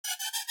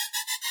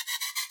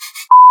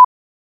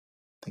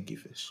Thank you,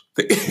 Fish.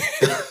 I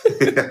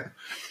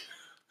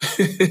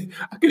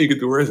can't even get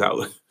the words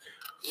out.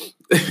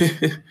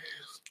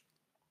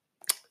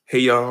 Hey,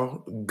 y'all.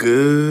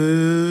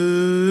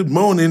 Good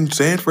morning,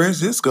 San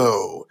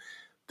Francisco.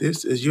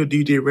 This is your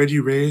DJ Reggie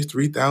Reyes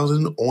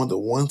 3000 on the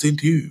ones and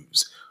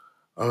twos.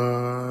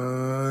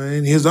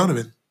 And here's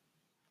Donovan.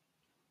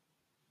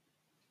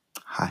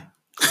 Hi.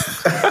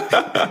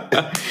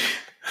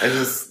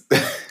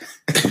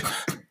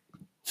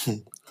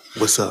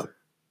 What's up?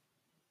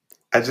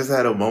 I just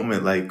had a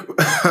moment like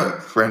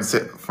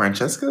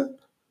Francesca.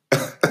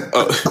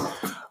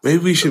 Maybe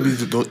we should do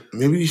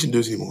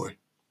this anymore.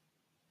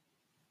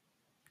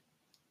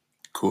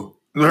 Cool.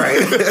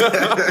 Right.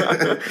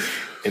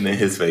 And then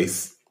his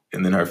face.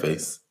 And then her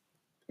face.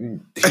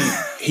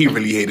 He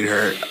really hated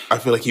her. I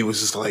feel like he was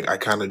just like, I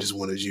kind of just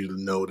wanted you to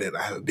know that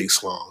I have a big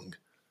slong.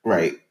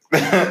 Right.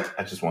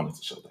 I just wanted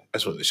to show that. I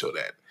just wanted to show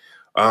that.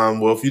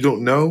 Well, if you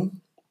don't know,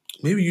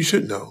 maybe you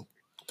should know.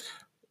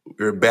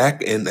 We're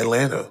back in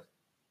Atlanta.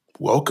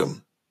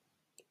 Welcome.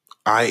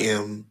 I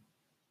am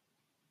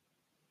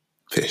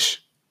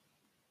Fish.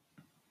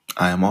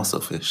 I am also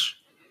Fish.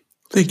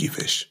 Thank you,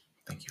 Fish.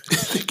 Thank you.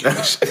 Thank you,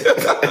 Fish.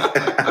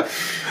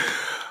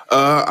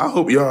 I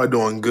hope y'all are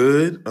doing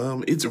good.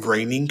 It's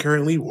raining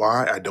currently.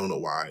 Why? I don't know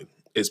why.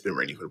 It's been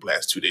raining for the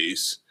last 2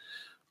 days.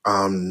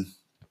 I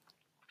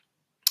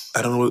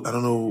don't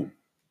know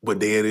what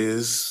day it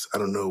is. I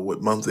don't know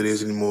what month it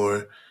is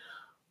anymore.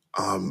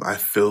 I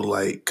feel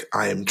like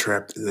I am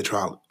trapped in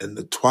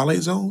the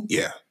Twilight Zone.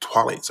 Yeah,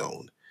 Twilight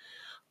Zone.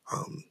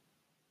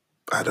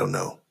 I don't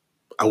know.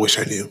 I wish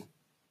I knew.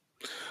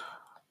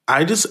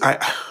 I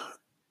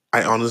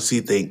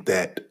honestly think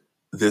that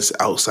this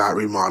outside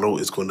remodel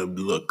is going to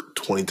look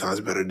 20 times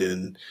better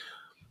than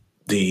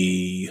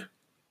the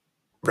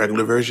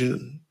regular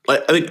version.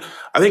 Like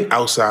I think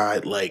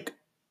outside like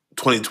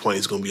 2020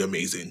 is going to be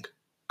amazing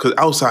because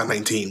outside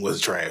 19 was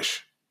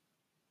trash.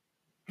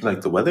 Like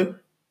the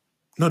weather?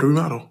 No, the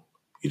remodel.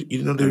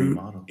 You know The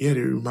remodel. Yeah,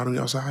 they're remodeling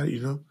outside. You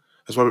know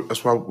that's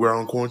why we're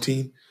on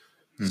quarantine.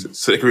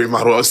 So they can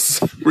remodel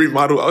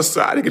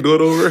outside. They can do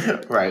it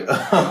over. Right.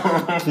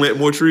 Plant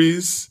more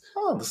trees.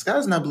 Oh, the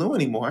sky's not blue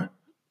anymore.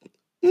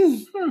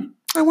 I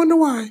wonder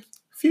why.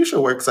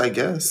 Fuchsia works, I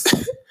guess.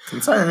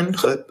 Concerned,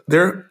 but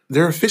There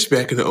are fish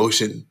back in the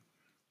ocean.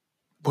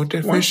 Weren't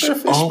there fish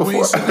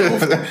always?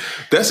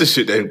 That's the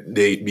shit that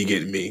they be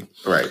getting me.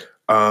 Right.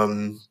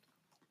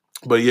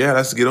 But yeah,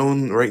 let's get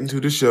on right into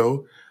the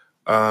show.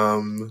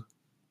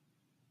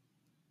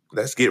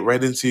 Let's get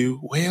right into,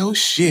 well,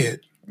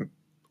 shit.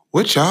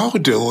 What y'all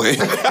doing?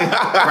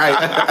 Right.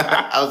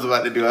 I was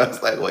about to do it. I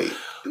was like, wait.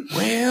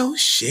 Well,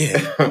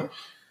 shit.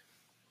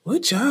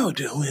 What y'all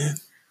doing?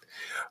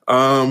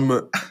 I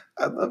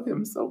love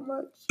him so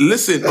much.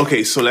 Listen,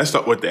 okay, so let's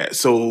start with that.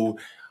 So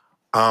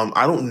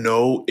I don't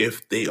know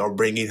if they are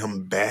bringing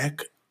him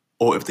back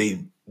or if it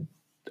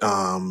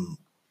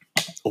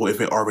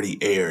already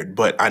aired,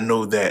 but I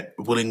know that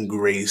Will and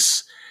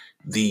Grace,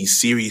 the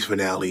series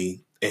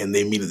finale, and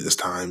they meet at this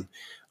time,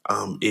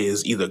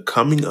 is either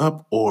coming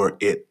up or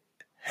it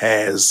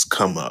has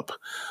come up.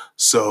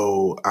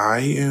 So I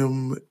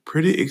am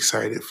pretty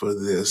excited for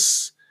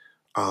this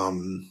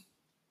to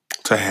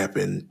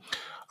happen.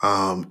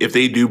 If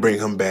they do bring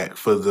him back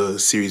for the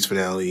series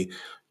finale,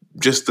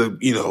 just for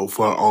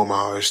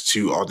homage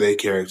to all their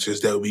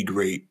characters, that would be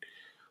great.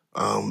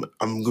 I'm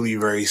gonna be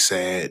very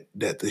sad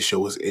that the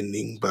show is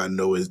ending, but I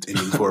know it's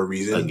ending for a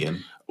reason.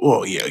 Again.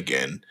 Well, yeah,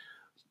 again,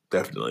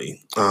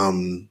 definitely.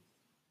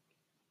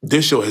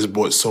 This show has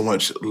brought so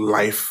much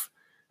life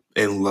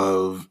and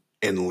love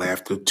and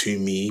laughter to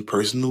me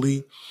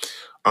personally.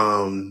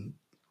 As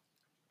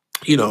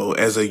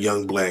a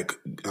young black,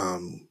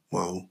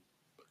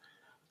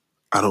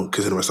 I don't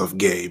consider myself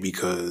gay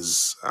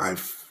because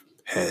I've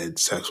had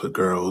sex with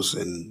girls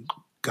and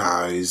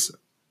guys.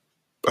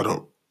 I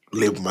don't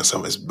label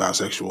myself as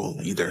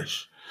bisexual either.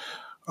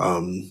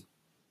 I'm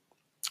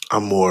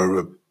more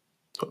of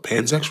a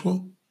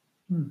pansexual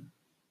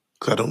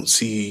because I don't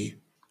see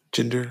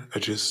gender. I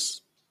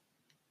just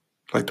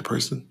like the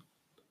person.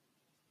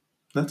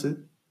 That's it.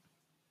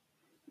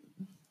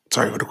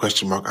 Sorry for the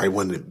question mark. I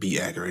wanted to be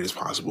accurate as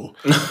possible.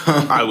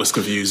 I was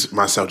confused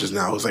myself just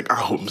now. I was like, I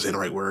hope I'm saying the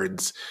right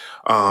words.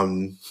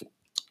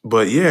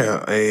 But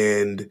yeah,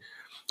 and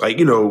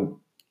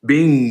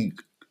being,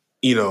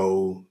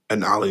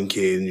 an island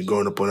kid and you're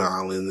growing up on an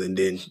island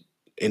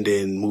and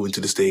then moving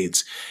to the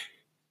States,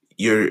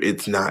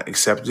 it's not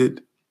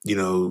accepted.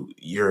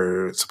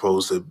 You're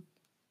supposed to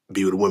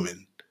be with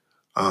women.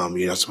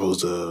 You're not supposed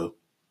to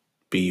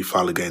be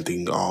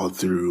gallivanting all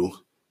through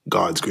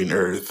God's green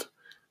earth.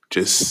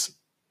 Just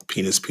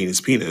penis,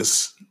 penis,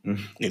 penis,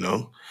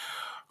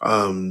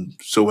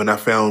 So when I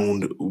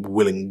found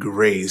Will and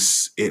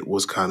Grace, it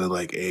was kind of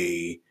like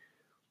a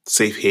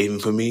safe haven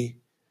for me.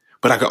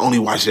 But I could only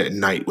watch it at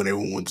night when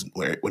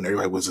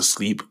everybody was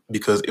asleep,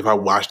 because if I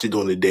watched it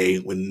during the day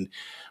when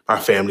my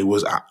family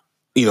was,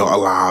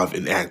 alive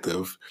and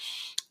active,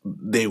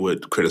 they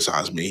would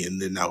criticize me,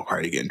 and then I would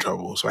probably get in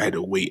trouble. So I had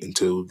to wait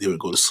until they would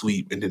go to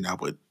sleep, and then I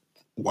would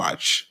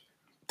watch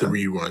the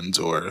reruns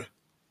or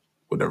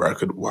whatever I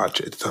could watch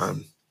at the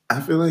time. I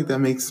feel like that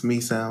makes me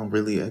sound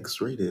really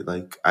X-rated.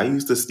 Like I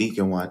used to sneak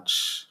and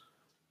watch.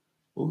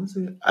 What was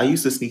it? I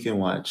used to sneak and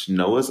watch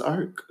Noah's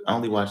Ark. I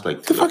only watched like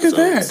What the 2 fuck is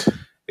episodes. that?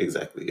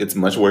 Exactly. It's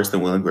much worse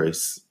than Will and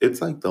Grace.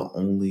 It's like the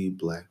only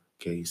black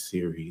gay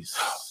series.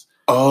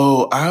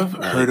 Oh, I've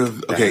Like, heard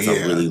of. that Okay, has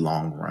yeah, a really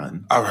long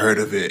run. I've heard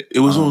of it. It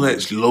was on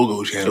that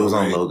Logo channel. It was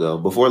on right? Logo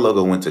before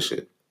Logo went to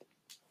shit.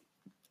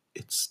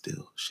 It's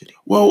still shitty.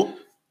 Well,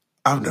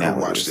 I've never Now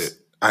it watched is. it.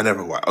 I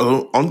never watched.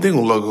 The only thing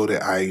on Logo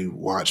that I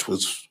watched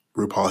was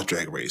RuPaul's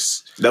Drag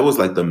Race. That was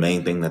like the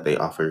main thing that they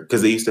offered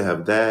because they used to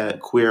have that,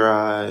 Queer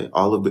Eye,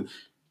 all of the,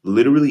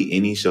 literally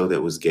any show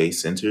that was gay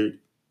centered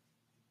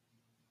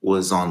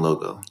was on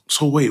Logo.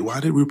 So wait, why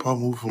did RuPaul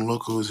move from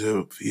Logo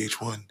to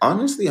VH1?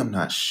 Honestly, I'm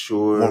not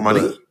sure. More money?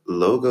 But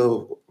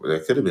Logo,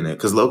 that could have been it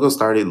because Logo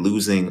started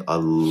losing a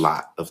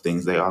lot of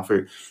things they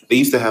offered. They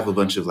used to have a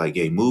bunch of like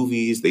gay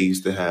movies. They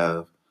used to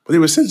have But they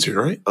were censored,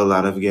 right? a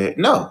lot of gay.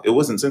 No, it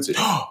wasn't censored.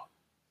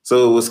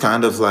 So it was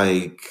kind of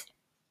like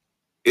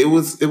it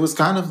was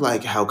kind of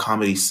like how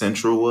Comedy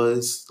Central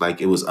was.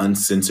 Like it was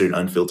uncensored,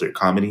 unfiltered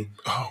comedy.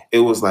 Oh, It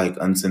was like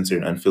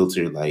uncensored,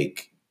 unfiltered,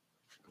 like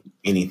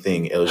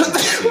anything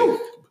LGBT.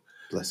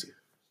 Bless you.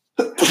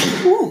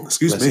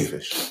 excuse Bless me. you,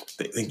 Fish.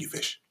 Thank you,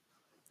 Fish.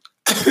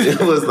 It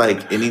was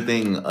like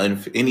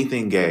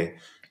anything gay,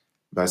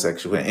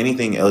 bisexual,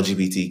 anything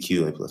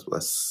LGBTQ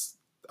plus,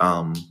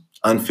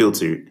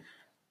 unfiltered.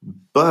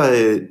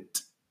 But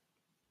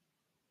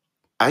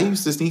I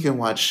used to sneak and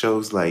watch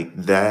shows like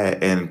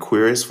that and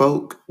Queer as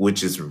Folk,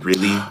 which is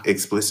really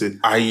explicit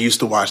I used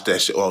to watch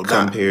that show. Oh,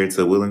 compared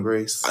to Will and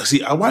Grace.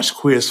 see, I watched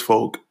Queer as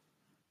Folk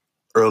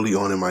early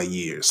on in my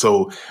years.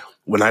 So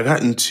when I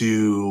got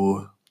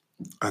into,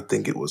 I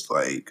think it was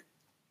like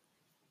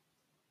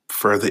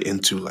further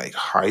into like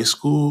high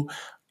school,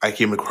 I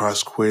came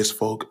across Queer as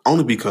Folk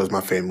only because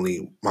my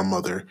family, my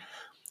mother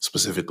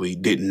specifically,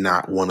 did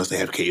not want us to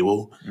have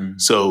cable.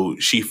 Mhm. So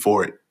she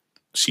fought,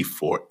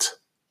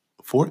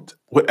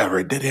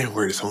 whatever. That damn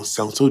word sounds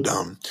so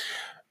dumb.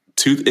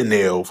 Tooth and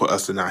nail for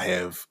us to not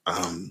have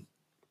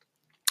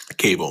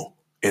cable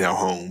in our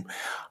home.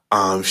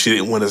 She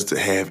didn't want us to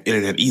have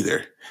internet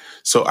either.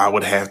 So I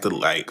would have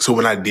to so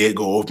when I did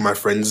go over to my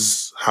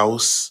friend's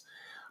house,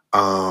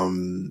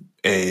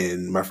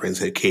 and my friends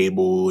had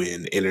cable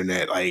and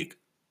internet, like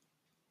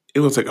it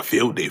was like a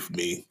field day for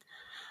me.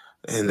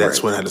 And that's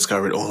Right. when I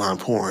discovered online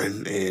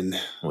porn. And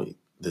Wait,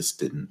 the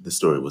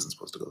story wasn't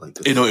supposed to go like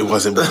this. it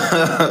wasn't,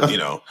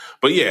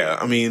 But yeah,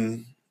 I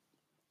mean,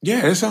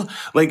 yeah, it sounds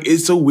like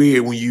it's so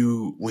weird when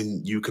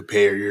you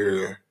compare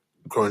your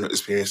growing up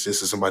experiences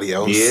to somebody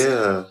else.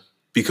 Yeah,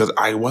 Because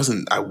I was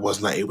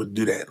not able to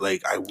do that.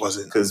 Like I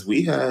wasn't. because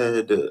we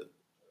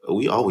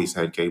always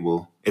had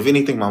cable. If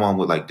anything, my mom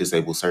would like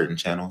disable certain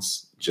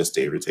channels just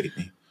to irritate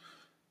me.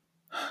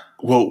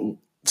 Well,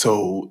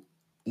 so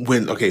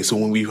when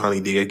we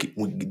finally did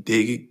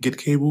get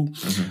cable,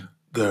 Mhm.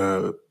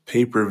 the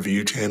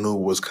pay-per-view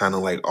channel was kind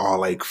of like all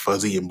like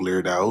fuzzy and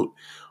blurred out.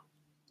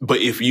 But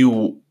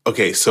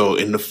so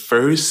in the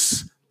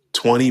first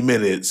 20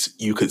 minutes,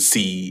 you could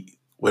see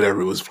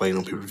whatever was playing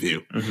on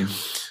pay-per-view.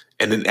 Mhm.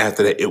 And then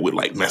after that, it would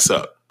like mess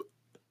up.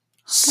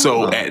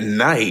 So Oh. at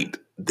night,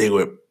 they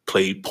would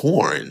play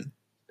porn.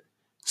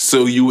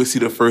 So you would see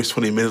the first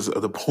 20 minutes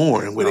of the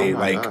porn where Oh they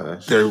my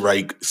gosh. they're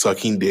like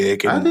sucking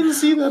dick I and didn't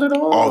see that at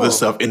all. all this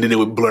stuff, and then it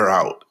would blur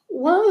out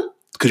What?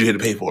 because you had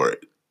to pay for it.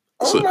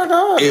 Oh So my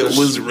gosh! it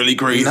was really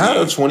crazy. Not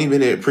a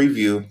 20-minute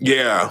preview.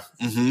 Yeah.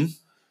 Mm-hmm.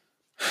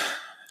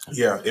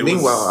 Yeah.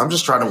 Meanwhile, I'm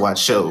just trying to watch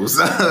shows.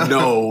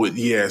 No,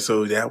 yeah,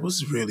 so that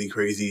was really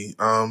crazy.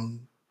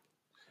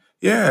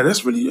 Yeah,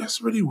 that's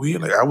really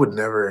weird. Like I would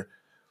never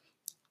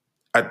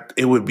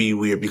it would be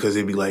weird because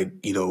it'd be like,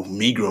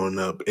 me growing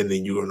up and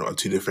then you growing up on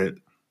two different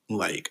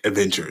like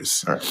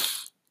adventures. Right.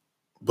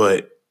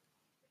 But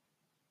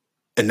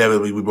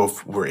inevitably we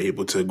both were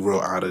able to grow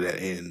out of that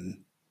and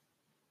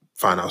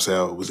find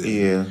ourselves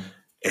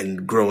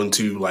and grow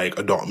into like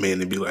adult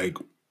men and be like,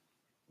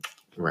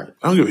 Right.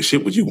 I don't give a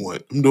shit what you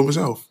want. I'm doing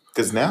myself.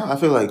 Because now I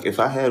feel like if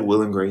I had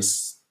Will and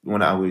Grace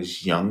when I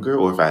was younger,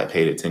 or if I had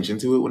paid attention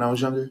to it when I was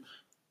younger,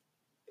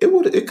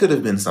 it could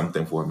have been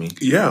something for me.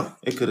 Yeah.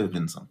 It could have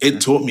been something.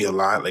 It taught me a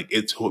lot. Like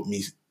it taught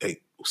me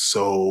like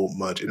so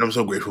much. And I'm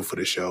so grateful for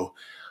the show.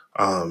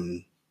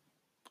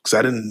 Because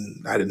I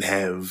didn't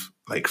have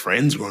like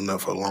friends growing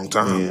up for a long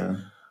time. Yeah.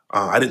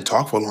 I didn't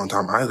talk for a long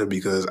time either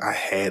because I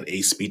had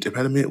a speech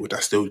impediment, which I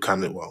still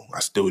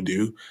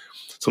do.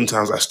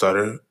 Sometimes I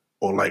stutter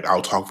or like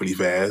I'll talk really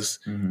fast,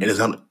 Mhm.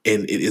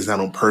 and it is not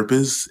on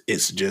purpose.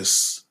 It's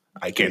just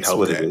I can't That's help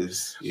what that. it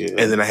is. Yeah.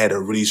 And then I had a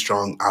really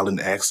strong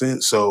island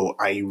accent, so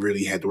I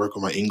really had to work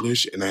on my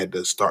English, and I had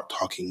to start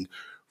talking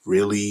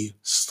really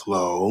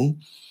slow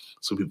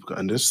so people could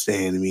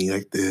understand me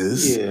like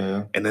this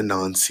Yeah. and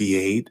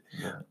enunciate.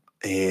 Yeah.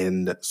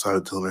 And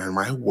started to learn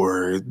my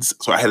words.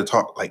 So I had to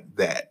talk like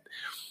that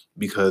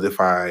because if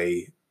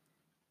I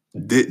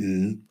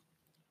didn't,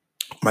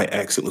 my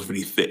accent was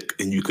really thick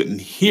and you couldn't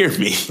hear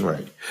me.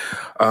 Right.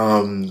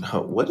 Um,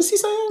 What is he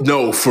saying?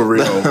 no, for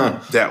real.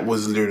 That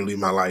was literally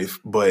my life.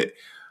 But,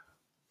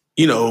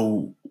 you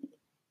know,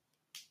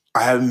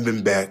 I haven't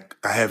been back.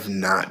 I have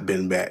not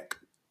been back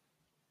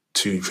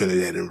to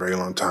Trinidad in a very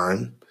long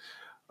time.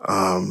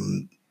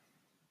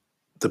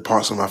 The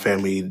parts of my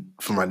family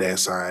from my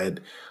dad's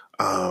side,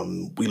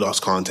 we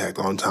lost contact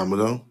a long time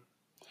ago.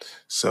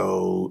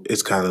 So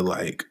it's kind of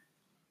like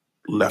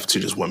left to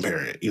just one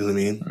parent. You know what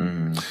I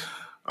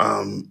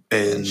mean?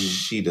 And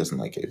she doesn't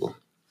like cable.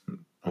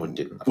 Or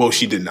didn't. Well,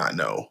 she did not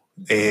know.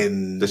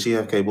 And does she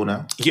have cable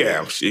now?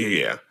 Yeah,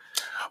 yeah.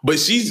 But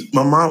she's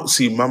my mom.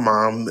 See, my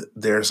mom,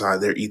 their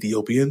side, they're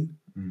Ethiopian.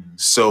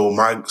 So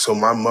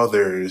my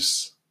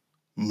mother's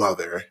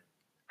mother,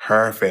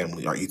 her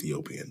family are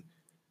Ethiopian.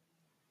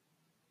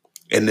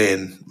 And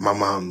then my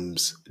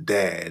mom's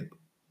dad,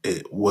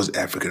 it was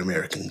African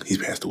American. He's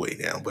passed away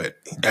now, but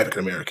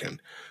African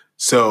American.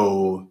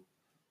 So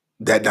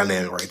that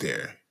dynamic right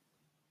there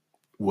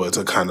was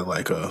a kind of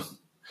like a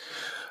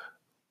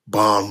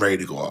bomb ready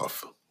to go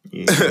off.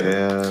 Yeah,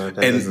 that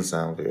doesn't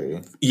sound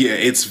very. Yeah,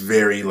 it's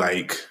very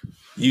like,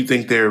 you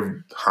think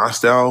they're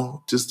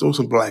hostile, just throw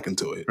some black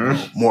into it,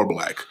 more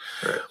black.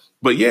 Right.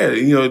 But yeah,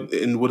 you know,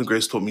 and Will and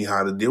Grace taught me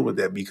how to deal with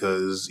that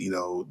because, you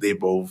know, they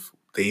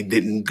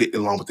didn't get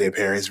along with their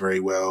parents very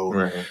well.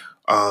 Right.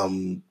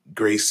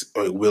 Grace,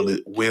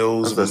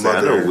 Will's mother.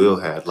 I know Will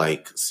had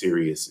like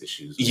serious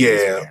issues.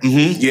 Yeah,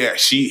 yeah.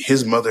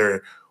 His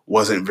mother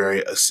wasn't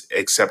very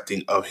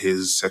accepting of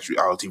his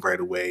sexuality right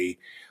away,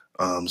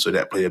 so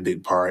that played a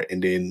big part.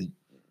 And then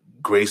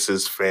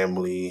Grace's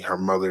family, her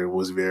mother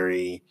was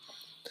very,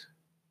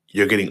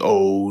 you're getting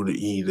old, you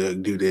need to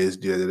do this,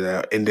 do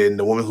that. And then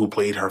the woman who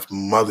played her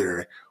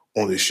mother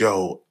on the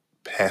show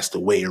passed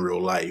away in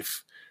real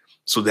life.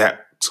 So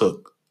that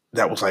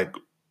was like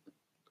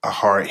a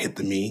hard hit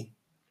to me.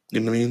 You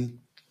know what I mean?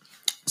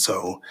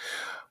 So,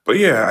 but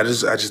yeah, I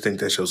just think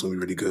that show's gonna be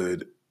really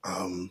good.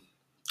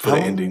 For the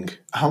ending.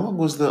 How long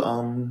was the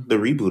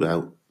reboot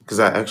out? Because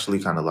I actually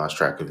kind of lost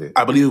track of it.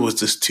 I believe it was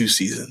just 2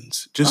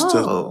 seasons.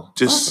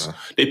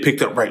 They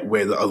picked up right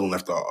where the other one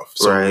left off.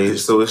 So right.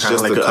 So it's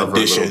just like an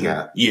addition.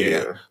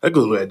 Yeah, like a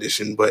little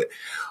addition. But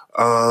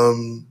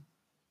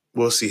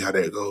we'll see how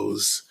that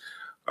goes.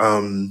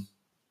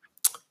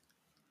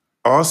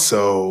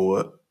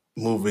 Also,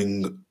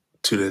 moving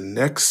to the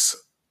next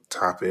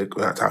topic,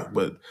 not topic,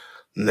 but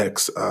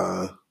next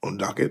on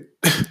docket.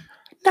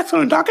 Next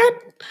on the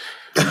docket.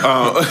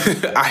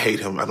 I hate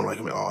him. I don't like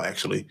him at all,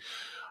 actually.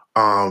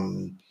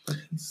 No,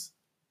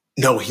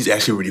 he's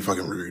actually really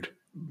fucking rude.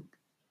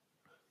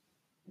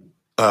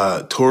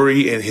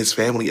 Tori and his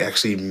family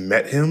actually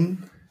met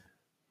him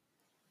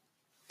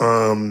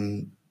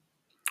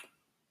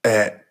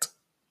at,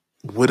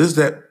 what is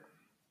that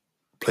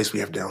place we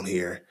have down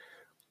here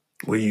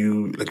where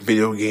you like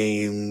video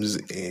games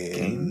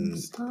and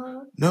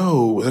GameStop?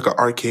 No, like an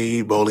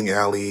arcade, bowling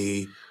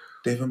alley.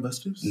 Dave and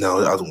Buster's?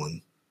 No, the other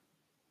one.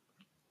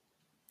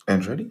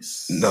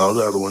 Andretti's? No,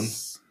 the other one.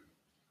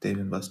 Dave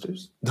and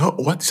Buster's? No,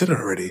 what? You said it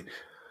already.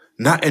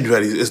 Not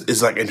Andretti's.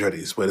 It's like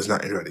Andretti's, but it's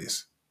not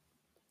Andretti's.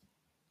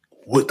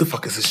 What the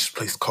fuck is this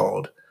place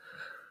called?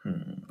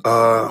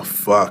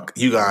 Fuck.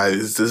 You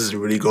guys, this is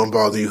really going to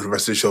bother you for the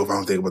rest of the show if I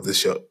don't think about this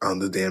show,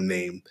 the damn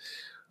name.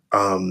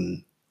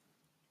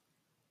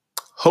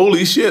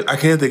 Holy shit, I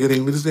can't think of the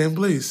name of this damn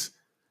place.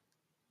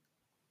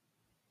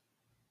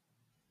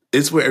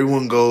 It's where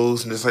everyone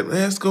goes and it's like,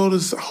 let's go to...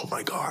 Oh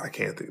my God, I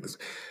can't think of this.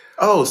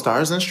 Oh,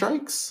 Stars and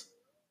Strikes?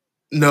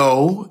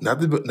 No,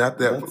 not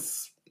that.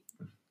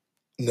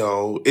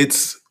 No,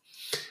 it's...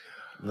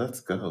 Let's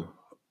go.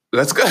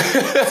 Let's go.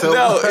 So,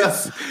 no,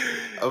 it's...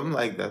 I'm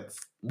like, that's...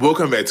 We'll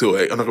come back to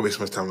it. I'm not gonna waste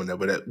so much time on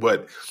that,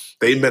 but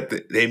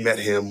they met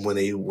him when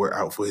they were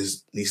out for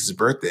his niece's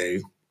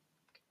birthday.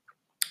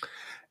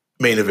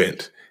 Main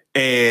event.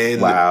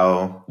 And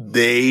wow,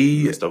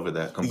 they missed over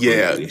that completely.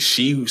 Yeah,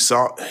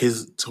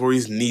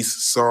 Tori's niece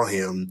saw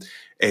him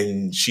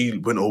and she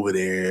went over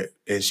there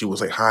and she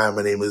was like, "Hi,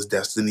 my name is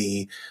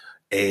Destiny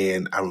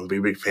and I'm a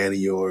big fan of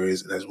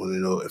yours and I just want to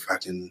know if I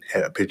can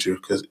have a picture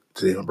because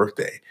today's my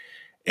birthday."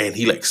 And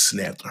he like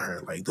snapped on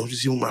her, like, "Don't you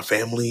see my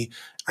family?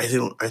 I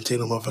ain't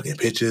taking no motherfucking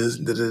pictures,"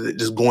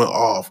 just going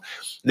off.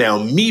 Now,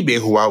 me being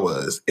who I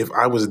was, if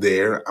I was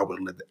there,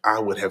 I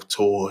would have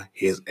tore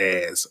his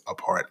ass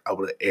apart. I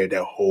would have aired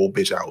that whole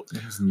bitch out.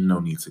 There's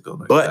no need to go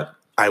like but that.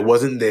 I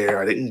wasn't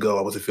there. I didn't go.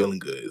 I wasn't feeling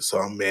good. So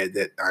I'm mad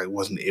that I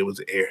wasn't able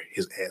to air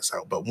his ass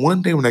out. But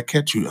one day when I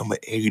catch you, I'm going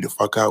to air you the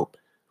fuck out.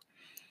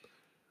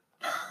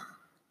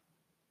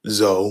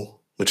 Zoe,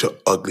 with your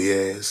ugly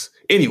ass.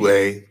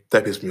 Anyway,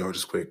 that pissed me off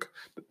just quick.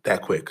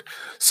 That quick.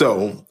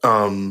 So,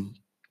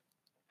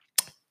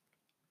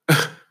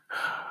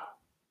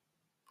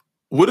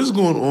 what is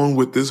going on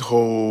with this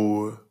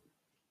whole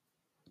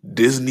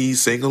Disney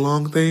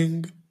sing-along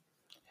thing?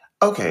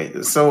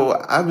 Okay,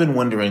 so I've been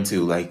wondering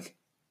too, like,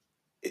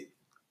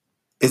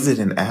 is it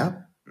an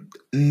app?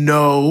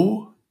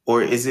 No.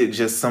 Or is it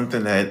just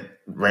something that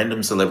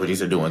random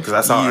celebrities are doing? Because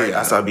I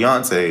saw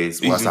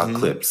Beyonce's, I saw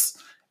clips,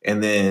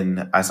 And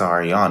then I saw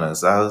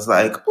Ariana's. I was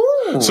like,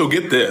 ooh. So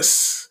get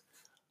this.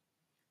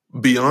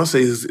 Beyonce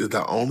is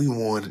the only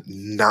one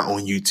not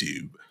on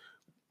YouTube.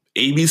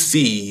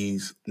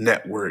 ABC's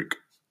network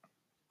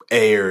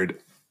uploaded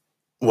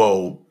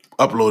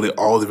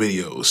all the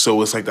videos.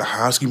 So it's like the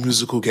High School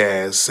Musical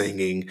cast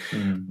singing,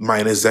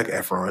 minus Zac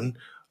Efron.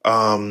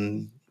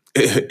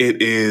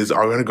 It is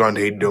Ariana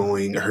Grande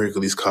doing a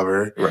Hercules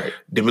cover. Right.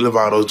 Demi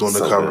Lovato's doing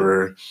the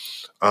cover.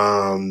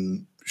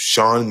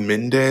 Shawn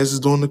Mendes is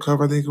doing the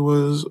cover, I think it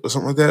was, or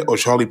something like that. Or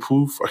Charlie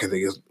Puth. I can't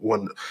think it's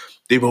one.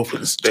 They both.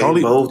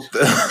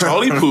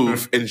 Charlie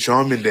Puth and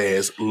Shawn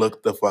Mendes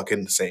look the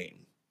fucking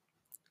same.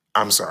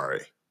 I'm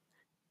sorry.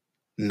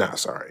 Not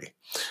sorry.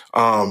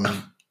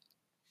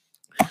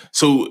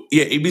 So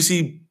yeah,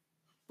 ABC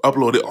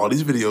uploaded all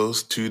these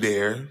videos to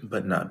their,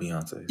 but not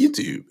Beyonce's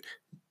YouTube.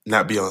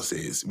 Not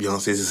Beyonce's.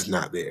 Beyonce's is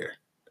not there.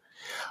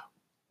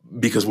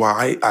 Because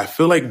why? I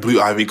feel like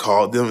Blue Ivy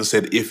called them and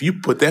said, if you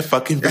put that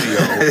fucking video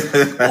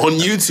on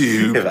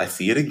YouTube, if I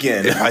see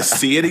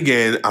it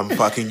again, I'm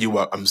fucking you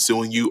up. I'm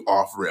suing you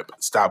off rip.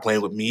 Stop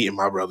playing with me and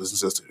my brothers and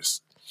sisters.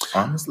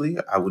 Honestly,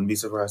 I wouldn't be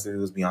surprised if it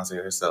was Beyonce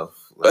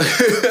herself.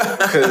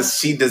 Because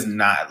she does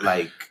not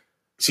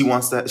she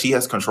wants that. She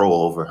has control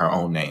over her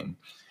own name.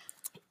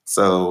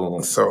 So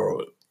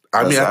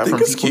I mean, I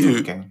think it's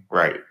cute.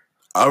 Right.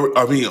 I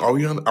mean,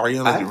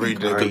 Ariana really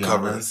did a good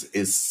cover.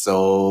 Is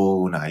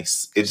so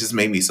nice. It just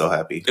made me so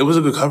happy. It was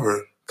a good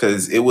cover.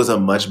 Because it was a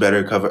much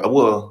better cover.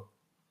 Well,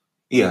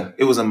 yeah,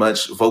 it was a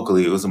much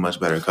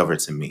better cover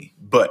to me.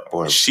 But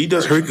she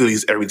does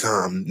Hercules every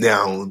time.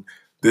 Now,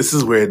 this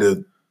is where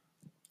the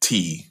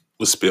tea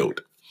was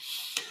spilled.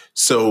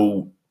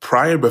 So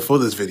before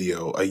this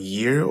video, a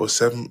year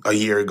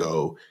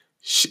ago,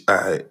 she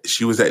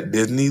was at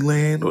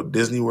Disneyland or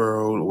Disney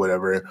World or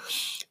whatever,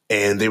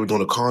 and they were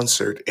doing a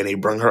concert, and they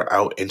brought her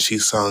out, and she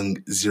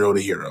sung Zero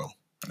to Hero.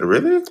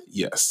 Really?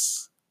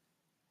 Yes.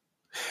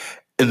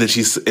 And then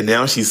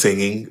now she's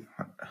singing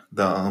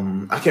the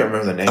I can't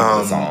remember the name of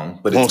the song,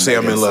 but Won't Say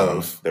I'm in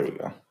Love. There we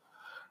go.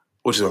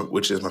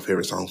 Which is my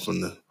favorite song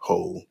from the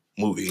whole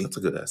movie. That's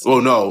a good ass.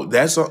 Well, no,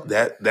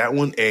 that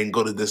one and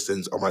Go the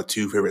Distance are my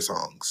two favorite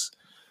songs.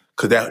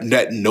 Cause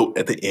that note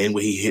at the end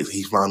where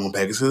he's flying on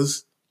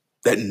Pegasus,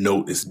 that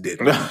note is dead.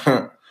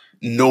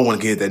 No one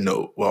can hit that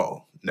note.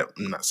 Well, no,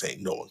 I'm not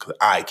saying no one, because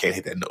I can't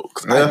hit that note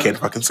because I can't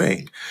fucking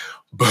sing.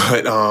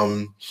 But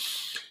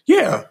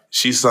yeah,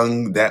 she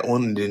sung that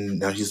one, and then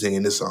now she's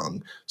singing this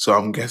song. So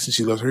I'm guessing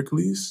she loves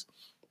Hercules.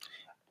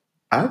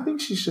 I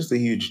think she's just a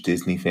huge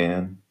Disney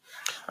fan.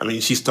 I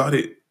mean, she used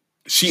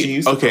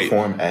to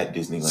perform at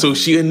Disneyland. So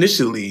she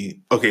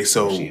initially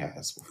she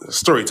has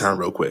story time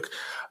real quick.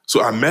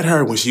 So I met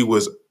her when she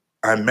was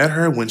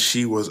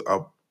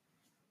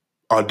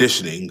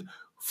auditioning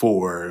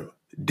for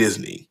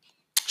Disney.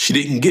 She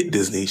didn't get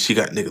Disney. She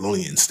got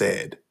Nickelodeon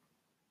instead.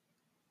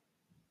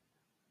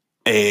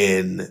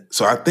 And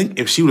so I think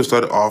if she would have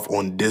started off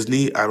on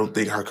Disney, I don't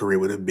think her career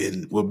would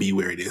be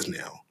where it is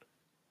now.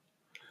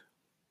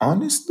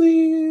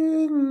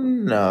 Honestly,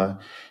 no.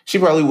 She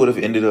probably would have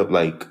ended up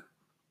like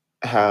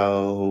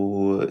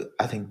how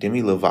I think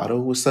Demi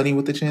Lovato was Sunny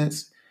with the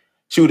Chance.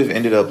 She would have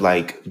ended up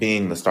like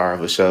being the star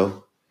of a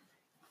show,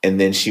 and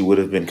then she would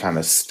have been kind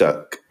of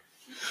stuck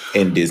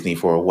in Disney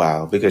for a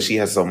while because she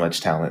has so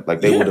much talent.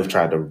 Like they would have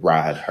tried to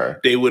ride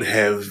her. They would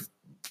have.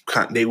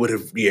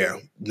 Yeah.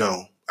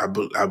 No, I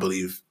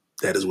believe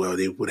that as well.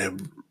 They would have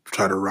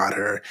tried to ride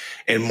her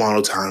and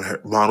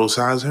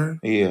monetize her.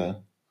 Yeah,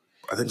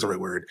 I think it's the right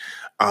word.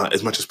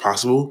 As much as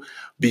possible,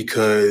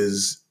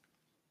 because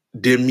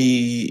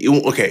Demi.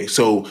 Okay,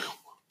 so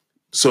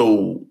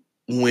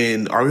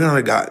when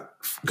Ariana got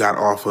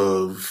off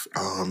of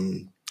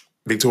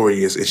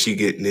Victorious,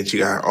 and then she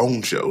got her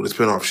own show, the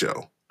spinoff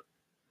show,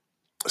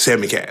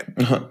 Sammy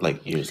Cat.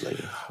 Like years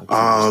later.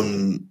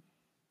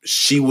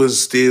 She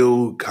was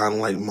still kind of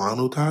like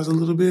monetized a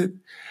little bit,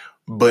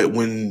 but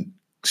when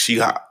she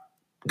got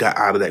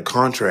out of that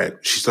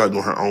contract, she started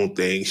doing her own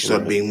thing. She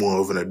started being more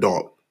of an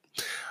adult.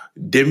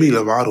 Demi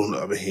Lovato, on the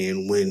other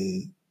hand,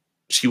 when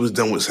she was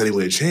done with Sunny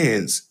with a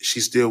Chance, she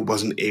still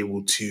wasn't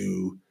able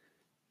to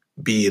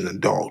be an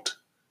adult.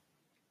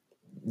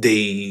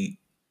 They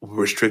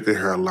restricted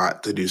her a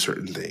lot to do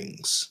certain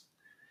things.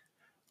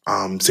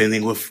 Same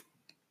thing with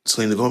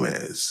Selena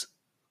Gomez.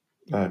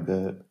 I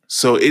bet.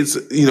 So it's,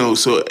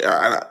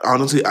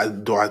 honestly,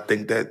 do I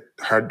think that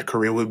her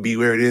career would be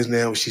where it is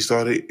now if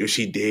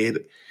she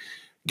did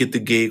get the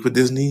gig with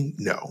Disney?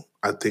 No.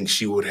 I think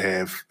she would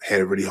have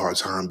had a really hard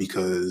time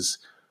because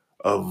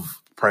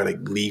of probably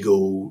like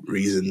legal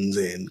reasons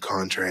and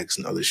contracts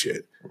and other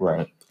shit.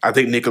 Right. I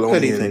think Nickelodeon,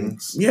 petty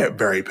things. Yeah,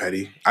 very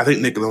petty. I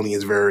think Nickelodeon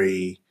is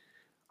very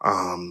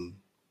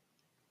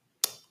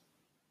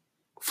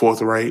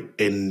forthright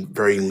and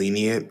very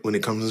lenient when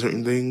it comes to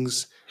certain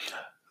things.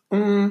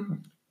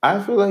 I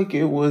feel like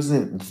it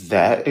wasn't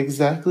that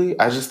exactly.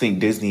 I just think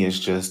Disney is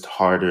just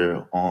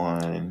harder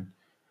on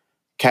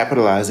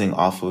capitalizing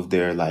off of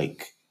their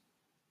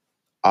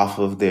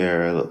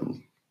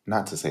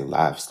not to say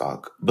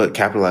livestock, but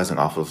capitalizing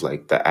off of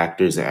like the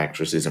actors and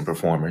actresses and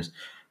performers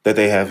that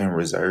they have in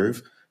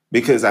reserve.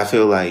 Because I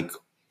feel like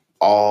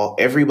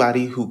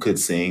everybody who could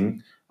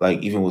sing, like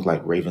even with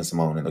like Raven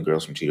Simone and the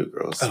girls from Cheetah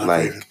Girls, I love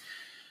like Raven.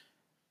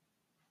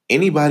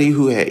 anybody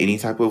who had any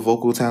type of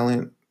vocal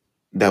talent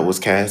that was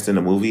cast in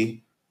a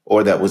movie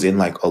or that was in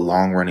like a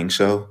long running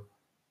show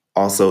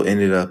also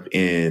ended up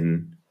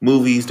in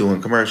movies,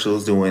 doing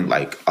commercials, doing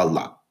like a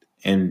lot,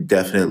 and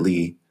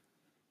definitely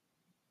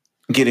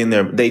getting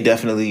there. They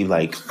definitely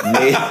like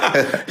made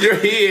Your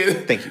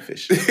head. Thank you,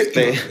 Fish. No,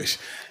 Fish.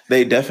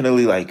 They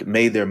definitely like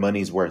made their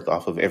money's worth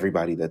off of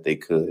everybody that they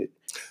could.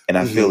 And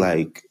I feel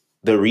like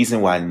the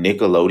reason why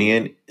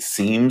Nickelodeon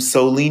seems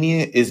so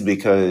lenient is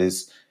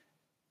because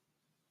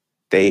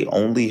they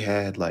only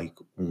had like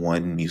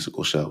one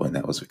musical show, and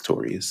that was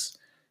Victorious.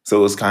 So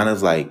it was kind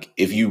of like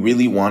if you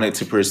really wanted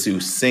to pursue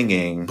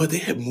singing, But they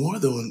had more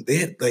though. They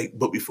had like,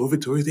 but before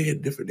Victorious, they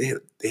had different. They had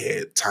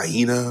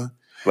Taina.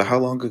 but how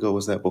long ago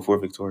was that before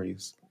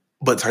Victorious?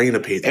 But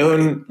Taina paved the way.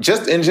 And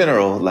just in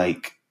general,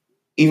 like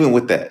even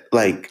with that,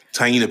 like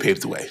Taina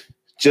paved the way.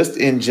 just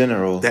in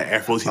general, That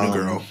Afro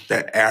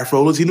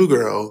Latino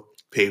girl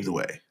paved the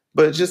way.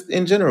 but just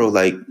in general,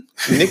 like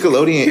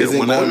Nickelodeon You isn't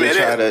don't wanna going to admit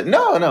try to.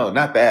 No,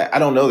 not that. I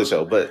don't know the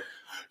show, but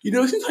You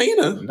never seen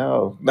Taina?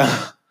 no,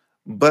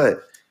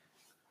 but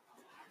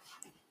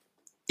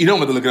You know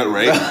I'm about to look it up,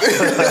 right?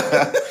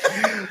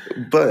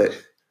 but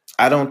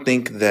I don't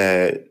think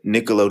that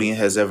Nickelodeon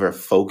has ever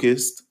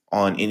focused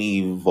on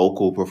any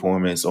vocal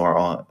performance or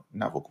on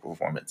not vocal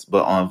performance,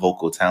 but on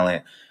vocal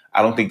talent.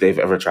 I don't think they've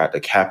ever tried to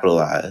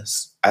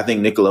capitalize. I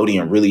think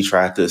Nickelodeon really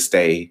tried to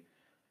stay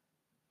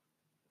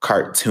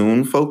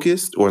cartoon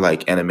focused or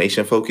like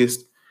animation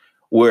focused,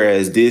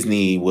 whereas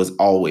Disney was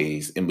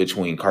always in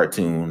between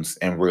cartoons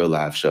and real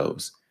life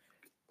shows.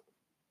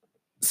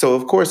 So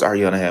of course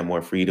Ariana had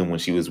more freedom when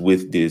she was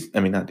with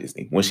not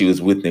Disney, when she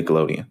was with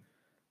Nickelodeon.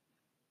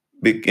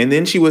 And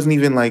then she wasn't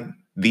even like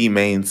the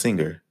main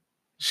singer.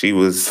 She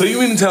was So you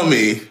mean to tell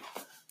me?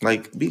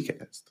 like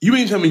B-cast. You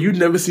mean to tell me you'd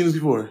never seen this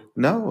before?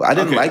 No, I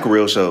didn't like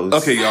real shows.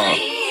 Okay, y'all.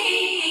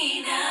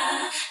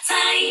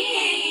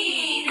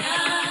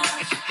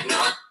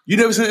 You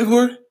never seen it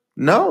before?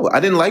 No, I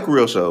didn't like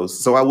real shows.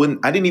 So I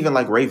didn't even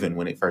like Raven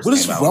when it first What came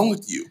is out. wrong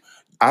with you?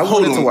 I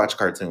Hold wanted to on. watch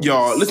cartoons.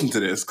 Y'all, listen to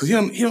this. Because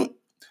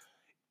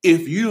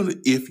if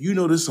you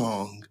know the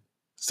song,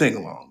 sing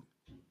along.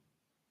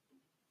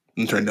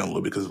 I'm turn it down a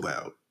little bit because it's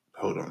loud.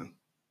 Hold on.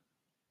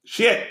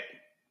 Shit.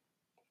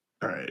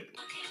 All right.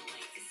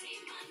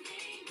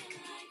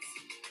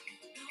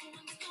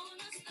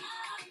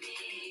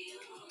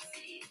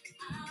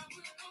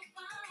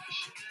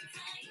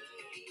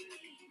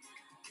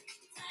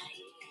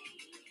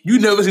 You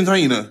never seen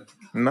Taina?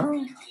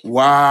 No.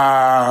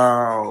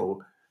 Wow.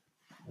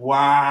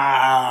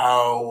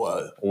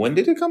 When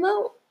did it come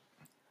out?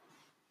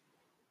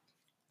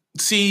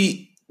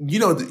 See,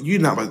 you're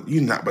not about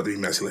to be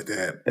messy like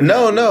that.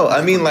 No.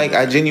 I mean, like,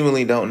 I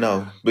genuinely don't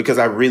know because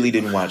I really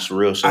didn't watch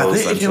real shows. I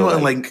think it came out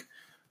in like,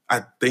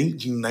 I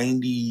think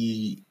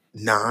 99.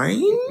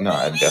 No,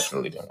 I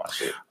definitely didn't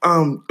watch it.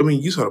 I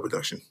mean, you saw the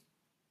production.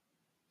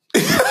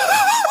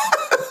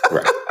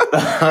 Right.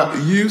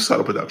 You saw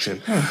the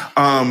production.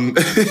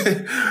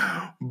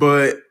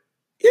 But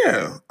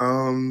yeah.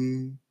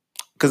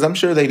 Because I'm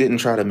sure they didn't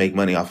try to make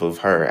money off of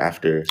her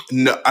after.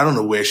 No, I don't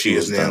know where she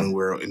is was now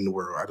done. in the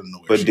world. I don't know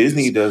where But she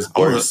Disney is. does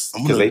worse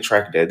because they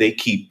track that. They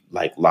keep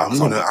like locks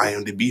I'm on gonna it.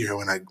 IMDb her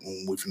when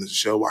we finish the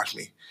show. Watch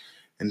me,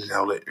 and then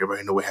I'll let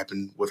everybody know what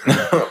happened with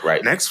her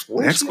Right. next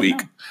Where's she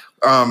week.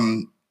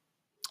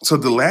 So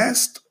the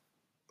last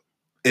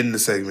in the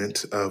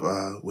segment of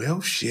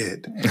well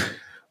shit,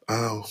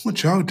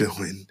 what y'all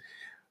doing?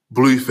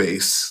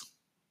 Blueface.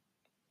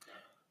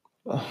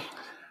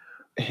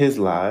 His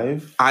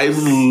live. I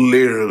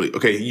literally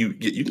okay. You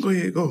can go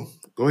ahead. Go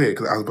ahead.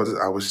 Because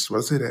I was just about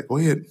to say that. Go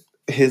ahead.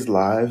 His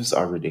lives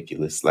are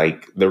ridiculous.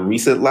 Like the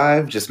recent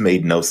live just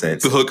made no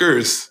sense. The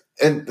hookers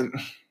And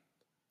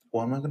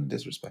well, I'm not going to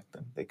disrespect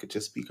them. They could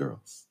just be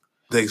girls.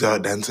 the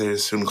exotic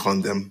dancers. Shouldn't call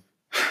them.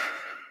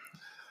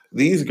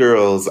 These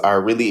girls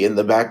are really in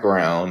the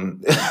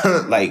background,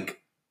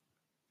 like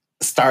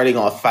starting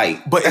a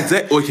fight. But is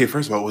that okay?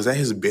 First of all, was that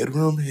his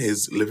bedroom,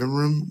 his living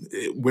room?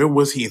 Where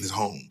was he in his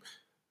home?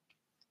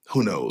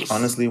 Who knows?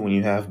 Honestly, when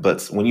you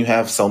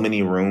have so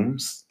many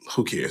rooms,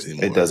 who cares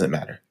anymore? It doesn't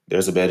matter.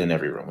 There's a bed in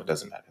every room. It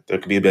doesn't matter. There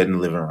could be a bed in the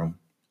living room.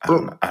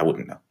 I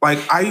wouldn't know. Like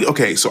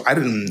so I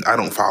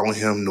don't follow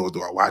him, nor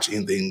do I watch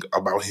anything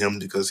about him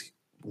because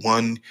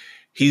one,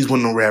 he's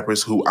one of the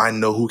rappers who I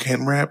know who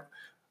can't rap.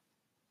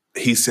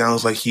 He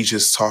sounds like he's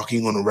just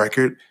talking on the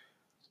record,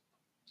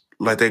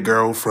 like that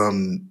girl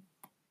from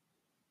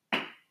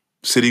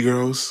City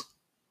Girls,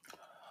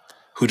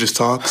 who just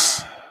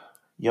talks.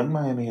 Young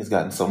Miami has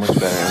gotten so much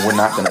better, and we're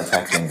not going to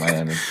attack Young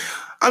Miami.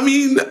 I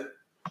mean,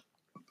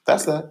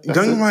 that's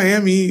Young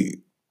Miami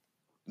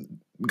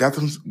got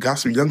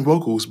some young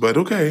vocals, but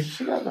okay.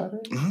 She got better.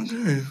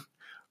 Okay.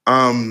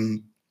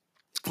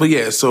 But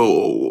yeah,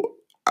 so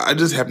I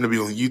just happened to be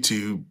on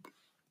YouTube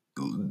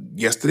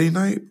yesterday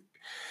night,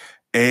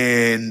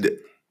 and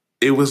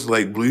it was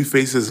like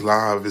Blueface's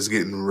live is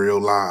getting real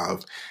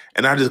live.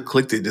 And I just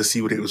clicked it to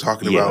see what he was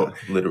talking about.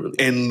 Literally.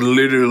 And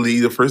literally,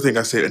 the first thing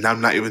I said, and I'm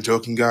not even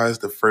joking, guys,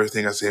 the first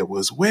thing I said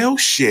was, well,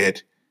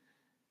 shit.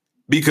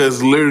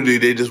 Because literally,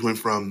 they just went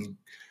from,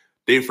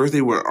 they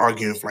were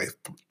arguing for like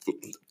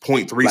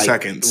 0.3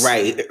 seconds.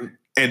 Right.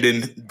 And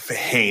then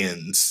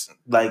hands.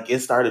 Like, it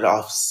started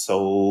off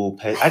so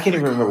I can't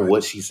even remember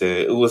what she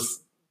said. It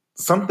was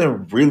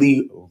something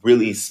really,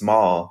 really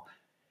small.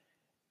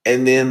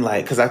 And then,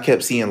 like, because I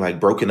kept seeing, like,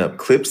 broken up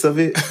clips of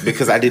it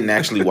because I didn't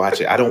actually watch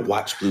it. I don't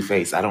watch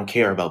Blueface. I don't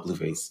care about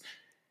Blueface.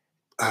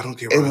 I don't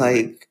care about it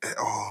like, at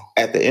all.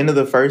 At the end of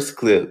the first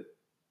clip,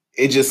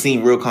 it just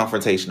seemed real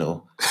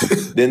confrontational.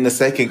 Then the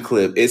second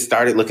clip, it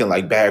started looking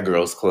like Bad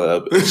Girls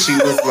Club. And she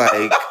was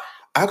like,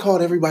 I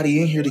called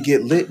everybody in here to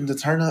get lit and to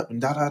turn up and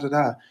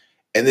da-da-da-da.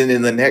 And then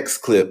in the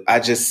next clip,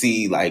 I just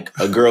see, like,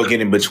 a girl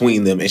getting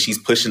between them and she's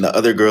pushing the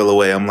other girl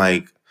away. I'm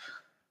like,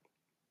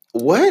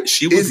 what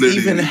is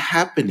even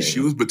happening? She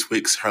was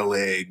betwixt her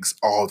legs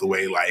all the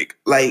way,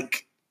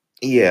 like,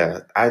 yeah.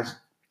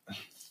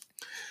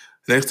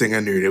 Next thing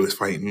I knew, they was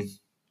fighting,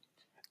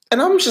 and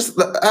I'm just.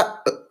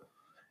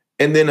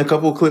 And then a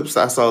couple of clips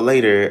I saw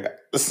later,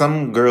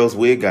 some girl's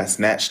wig got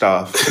snatched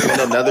off,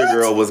 and another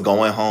girl was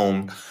going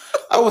home.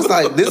 I was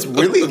like, this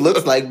really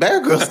looks like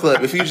Bad Girls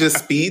Club. If you just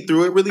speed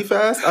through it really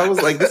fast, I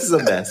was like, this is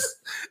a mess.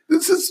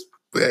 This is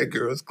Bad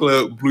Girls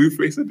Club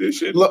Blueface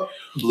edition.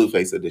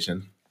 Blueface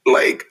edition.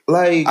 Like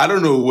I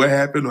don't know what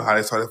happened or how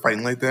they started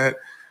fighting like that.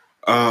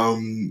 All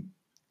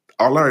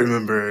I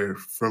remember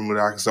from what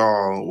I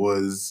saw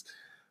was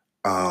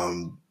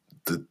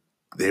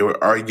they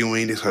were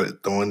arguing, they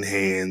started throwing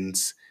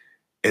hands,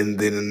 and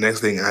then the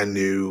next thing I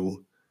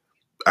knew,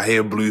 I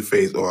hear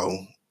Blueface.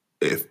 Well,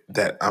 if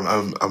that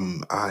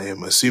I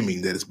am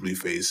assuming that it's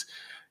Blueface.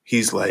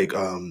 He's like,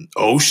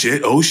 oh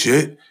shit,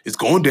 it's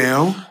going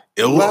down.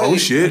 Oh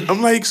shit.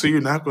 I'm like, so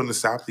you're not going to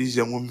stop these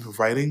young women from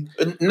fighting?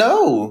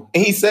 No.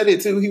 And he said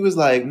it too. He was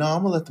like, no,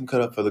 I'm going to let them cut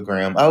up for the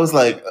gram. I was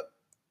like,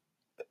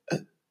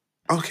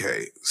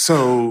 okay,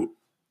 so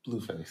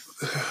Blueface.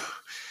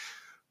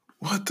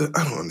 What the?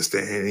 I don't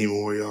understand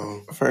anymore,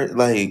 y'all.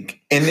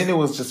 And then it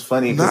was just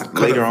funny because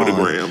later on, the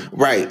gram.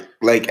 Right,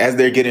 like as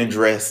they're getting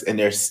dressed and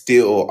they're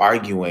still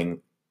arguing,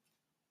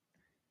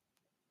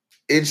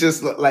 it's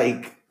just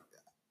like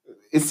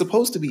it's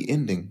supposed to be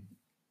ending.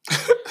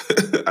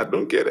 I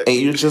don't get it. And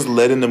you're just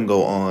letting them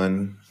go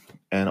on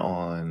and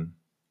on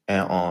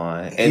and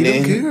on. And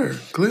he then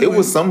it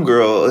was some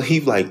girl, he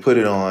like put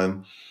it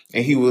on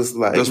and he was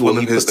like, that's one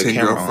of his 10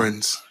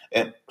 girlfriends.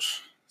 And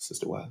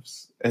sister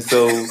wives. And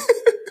so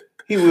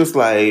he was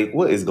like,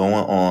 what is going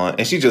on?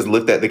 And she just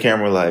looked at the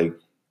camera like,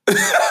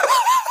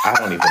 I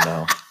don't even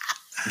know.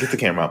 Get the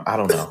camera up. I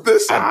don't know.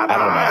 I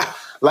don't know.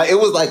 Like, it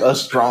was like a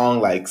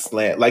strong, like,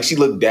 slant. Like, she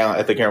looked down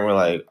at the camera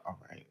like, all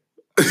right.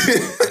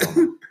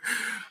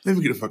 Let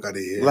me get the fuck out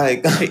of here.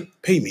 Like,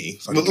 pay me.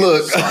 So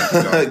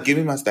look, give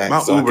me my stack.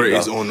 My Uber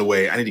is on the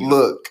way. I need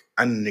to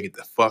get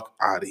the fuck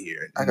out of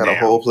here. I got a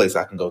whole place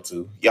I can go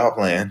to. Y'all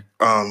playing.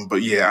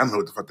 But yeah, I don't know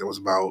what the fuck that was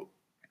about.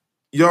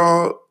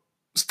 Y'all,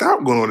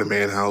 stop going on the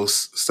man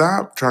house.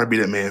 Stop trying to be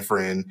that man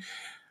friend.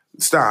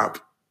 Stop.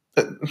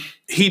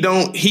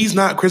 He's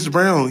not Chris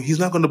Brown. He's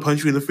not going to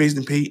punch you in the face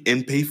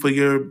and pay for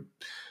your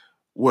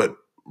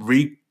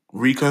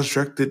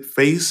reconstructed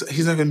face.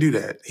 He's not going to do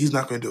that. He's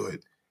not going to do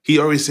it. He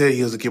already said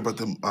he doesn't care about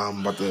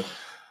the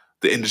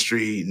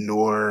industry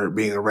nor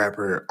being a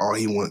rapper. All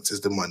he wants is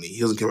the money.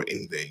 He doesn't care about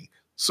anything.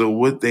 So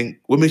what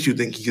makes you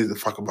think he gives a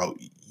fuck about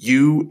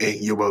you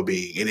and your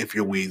well-being and if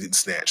your wig is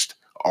snatched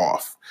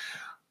off?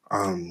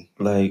 I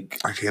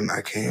can't.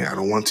 I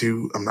don't want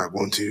to. I'm not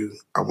going to.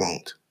 I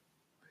won't.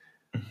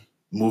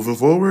 Moving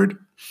forward,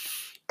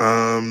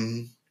 not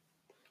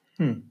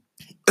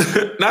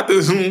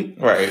this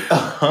right.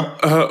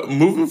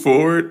 Moving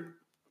forward,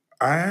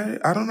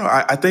 I don't know.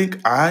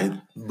 I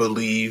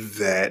believe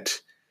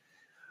that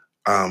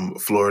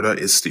Florida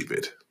is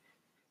stupid.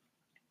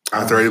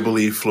 I thoroughly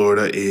believe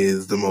Florida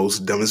is the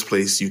most dumbest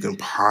place you can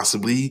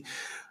possibly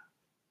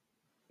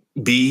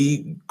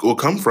be or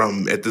come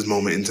from at this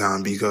moment in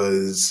time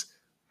because,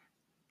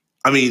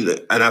 I mean,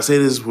 and I say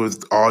this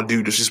with all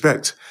due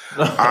disrespect,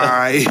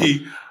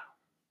 I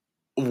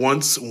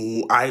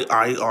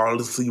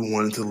honestly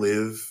wanted to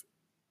live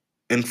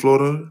in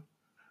Florida.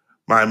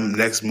 My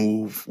next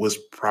move was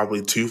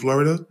probably to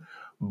Florida,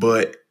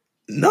 but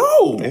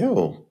no.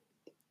 Ew.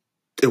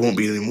 It won't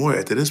be anymore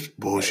after this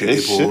bullshit.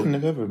 It shouldn't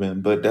have ever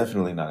been, but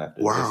definitely not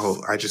after this.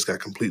 Wow, I just got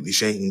completely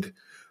shamed.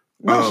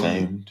 Not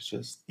shamed,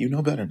 just you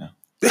know better now.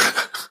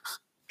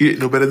 You didn't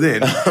know better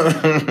then,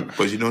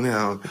 but you know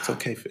now. It's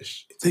okay,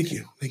 Fish. Thank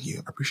you. I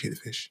appreciate it,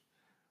 Fish.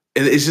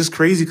 And it's just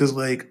crazy because,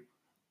 like,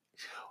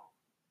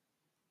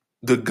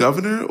 the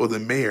governor or the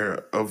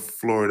mayor of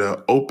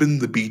Florida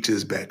opened the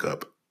beaches back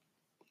up.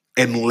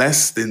 In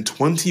less than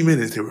 20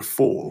 minutes, they were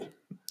full.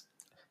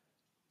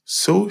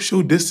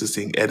 Social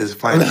distancing at its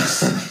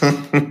finest.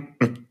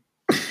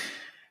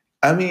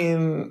 I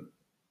mean,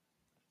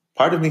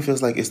 part of me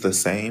feels like it's the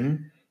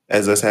same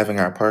as us having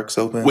our parks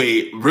open.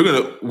 We're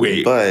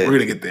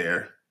gonna get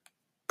there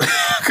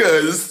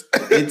because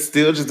it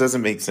still just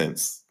doesn't make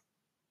sense.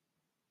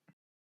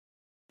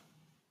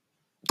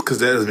 Because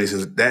that doesn't make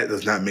sense. That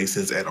does not make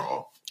sense at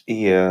all.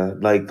 Yeah,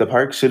 like the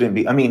park shouldn't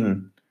be. I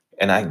mean,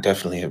 and I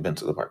definitely have been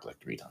to the park like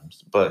 3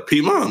 times. But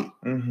Piedmont,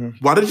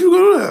 why did you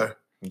go there?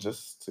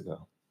 Just to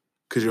go.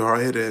 Because you're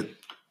hard headed.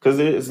 Because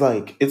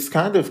it's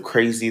kind of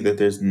crazy that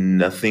there's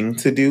nothing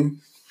to do.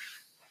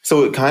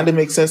 So it kind of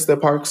makes sense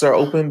that parks are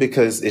open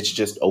because it's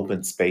just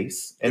open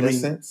space in a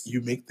sense.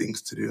 You make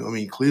things to do. I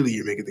mean, clearly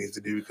you're making things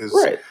to do because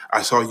right.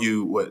 I saw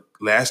you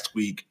last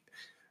week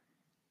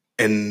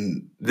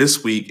and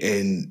this week,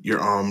 and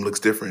your arm looks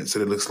different. So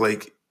it looks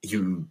like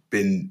you've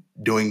been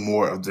doing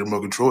more of the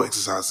remote control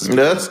exercises.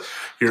 Because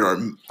your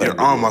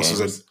arm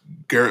muscles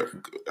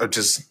are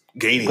just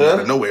gaining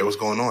out of nowhere. What's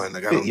going on?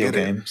 Like I don't get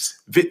it.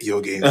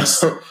 Video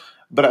games.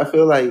 But I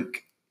feel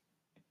like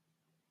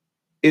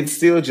it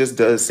still just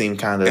does seem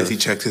kind of... As he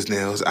checked his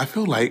nails, I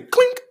feel like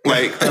clink.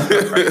 Like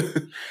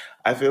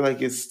I feel like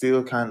it's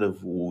still kind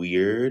of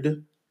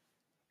weird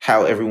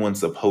how everyone's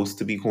supposed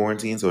to be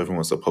quarantined, so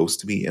everyone's supposed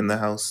to be in the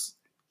house,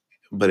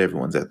 but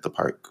everyone's at the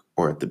park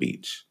or at the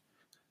beach.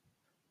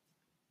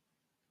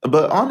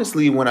 But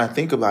honestly, when I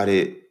think about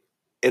it,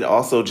 it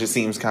also just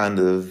seems kind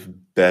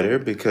of better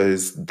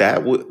because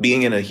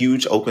being in a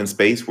huge open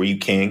space where you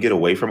can get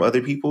away from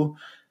other people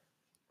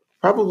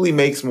probably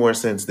makes more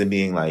sense than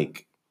being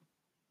like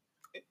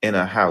in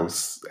a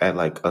house at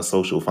like a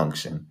social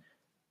function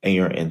and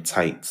you're in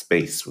tight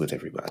space with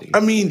everybody. I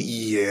mean,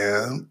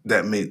 yeah,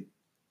 that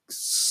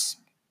makes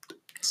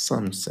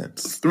some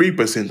sense.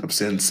 3% of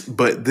sense.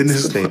 But then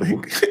it's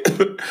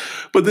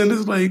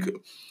like,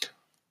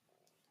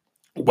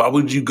 why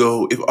would you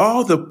go if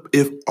all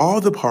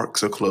the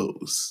parks are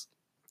closed?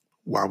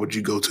 Why would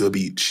you go to a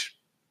beach?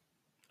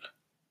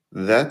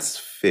 That's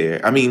fair.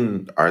 I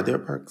mean, are there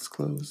parks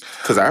closed?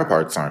 Because our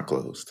parks aren't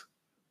closed.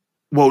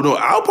 Well, no,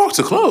 our parks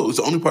are closed.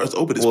 The only part that's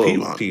open is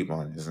Piedmont.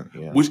 Piedmont isn't,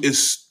 yeah. Which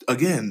is,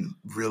 again,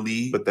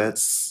 really... But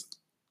that's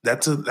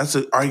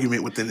an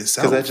argument within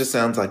itself. Because that just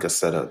sounds like a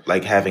setup,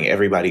 like having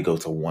everybody go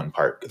to one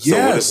park. Yes. So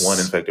what if one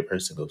infected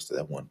person goes to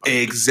that one park?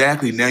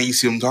 Exactly. Now you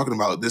see what I'm talking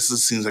about.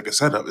 Seems like a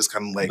setup. It's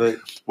kind of like,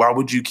 why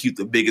would you keep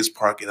the biggest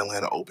park in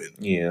Atlanta open?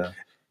 Yeah.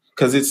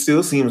 Because it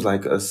still seems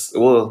like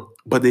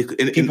but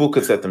people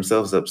could set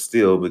themselves up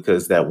still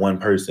because that one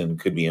person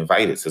could be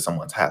invited to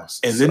someone's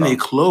house. And then they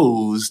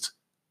closed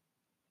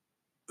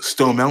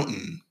Stone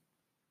Mountain.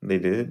 They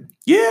did?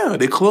 Yeah,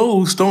 they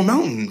closed Stone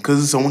Mountain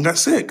because someone got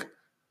sick.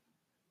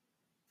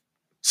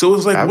 So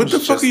it's like, what the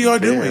fuck are y'all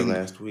doing?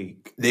 Last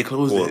week. They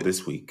closed it.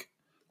 This week.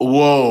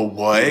 Whoa,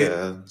 what?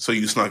 Yeah. So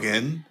you snuck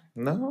in?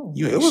 No.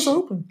 It was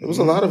open. It was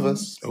a lot of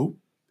us. Oh.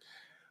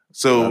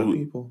 So a lot of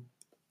people.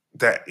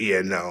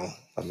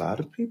 A lot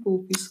of people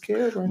be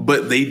scared right now.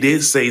 But they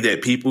did say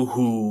that people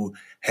who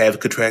have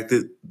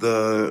contracted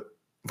the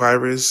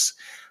virus,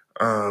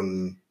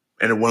 and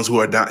the ones who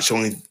are not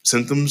showing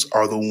symptoms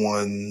are the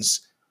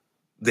ones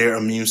their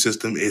immune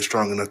system is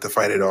strong enough to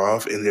fight it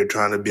off, and they're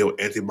trying to build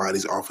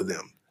antibodies off of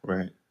them.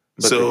 Right.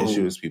 But the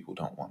issue is people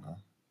don't want to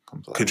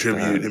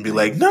contribute and be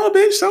like, no,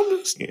 bitch,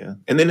 something's... Yeah.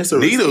 And then it's a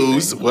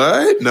needles.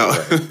 What? No.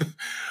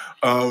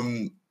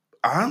 Right.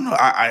 I don't know.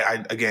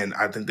 I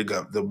think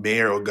the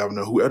mayor or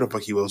governor, whoever the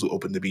fuck he was who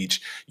opened the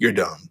beach, you're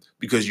dumb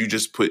because you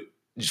just put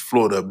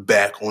Florida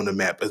back on the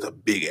map as a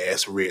big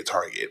ass red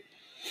target.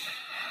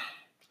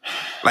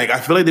 Like I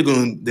feel like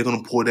they're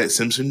gonna pull that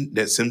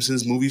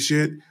Simpsons movie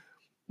shit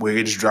where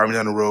you're just driving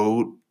down the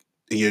road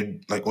and you're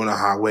like on a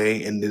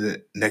highway and then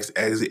the next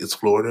exit is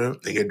Florida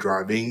and you're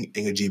driving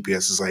and your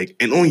GPS is like,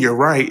 and on your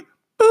right,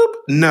 boop,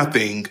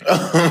 nothing.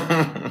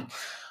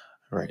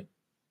 Right.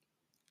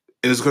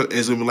 And it's gonna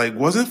be like,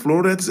 wasn't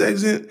Florida at this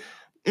exit?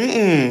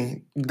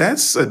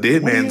 That's a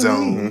dead man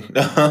zone.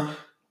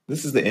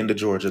 This is the end of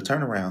Georgia.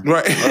 Turn around.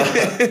 Right.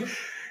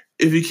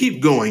 If you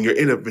keep going, you'll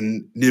end up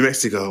in New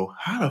Mexico.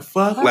 How the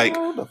fuck?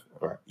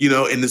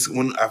 And this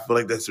one, I feel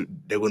like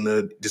they're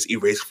gonna just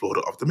erase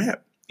Florida off the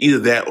map. Either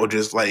that or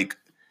just like,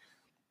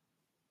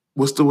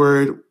 what's the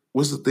word?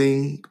 What's the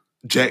thing?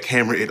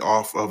 Jackhammer it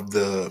off of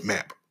the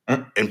map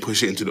and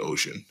push it into the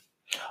ocean.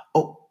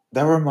 Oh.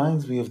 That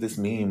reminds me of this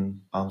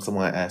meme.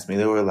 Someone asked me,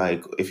 they were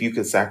like, if you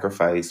could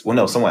sacrifice,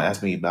 someone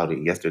asked me about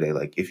it yesterday.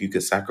 Like, if you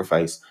could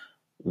sacrifice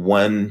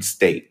one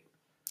state.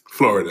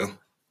 Florida.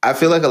 I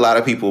feel like a lot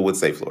of people would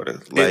say Florida.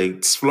 Like,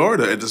 it's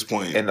Florida at this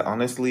point. And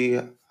honestly,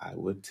 I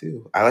would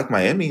too. I like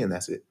Miami and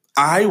that's it.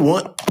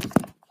 Oh,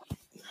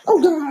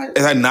 God.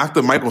 And I knocked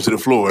the mic onto the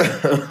floor.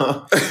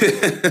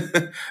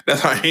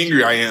 That's how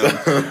angry I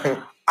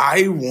am.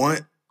 I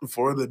want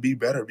Florida to be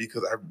better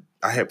because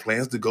I have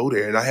plans to go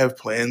there, and I have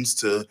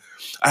 2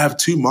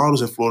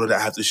 models in Florida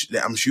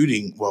that I'm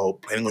shooting. Well,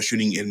 planning on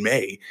shooting in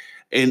May.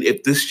 And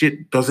if this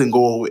shit doesn't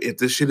go, if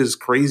this shit is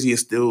crazy and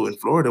still in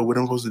Florida, what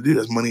am I supposed to do?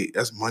 That's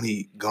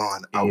money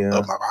gone out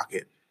of my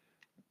pocket.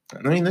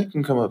 I mean, they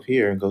can come up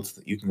here and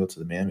you can go to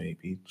the man-made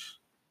beach.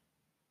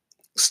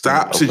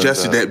 Stop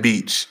suggesting that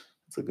beach.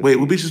 Wait,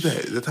 what beach is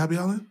that? Is that Tybee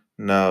Island?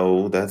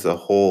 No, that's a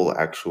whole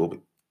actual.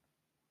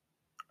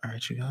 All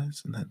right, you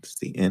guys, and that's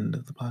the end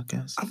of the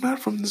podcast. I'm not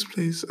from this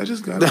place. I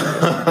just got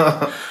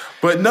it.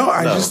 But no,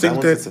 I just think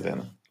one's in that.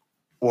 Savannah.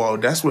 Well,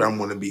 that's where I'm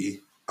going to be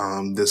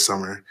this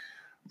summer.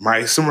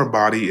 My summer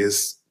body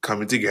is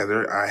coming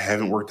together. I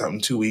haven't worked out in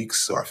 2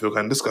 weeks, so I feel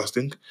kind of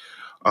disgusting.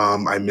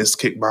 I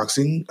missed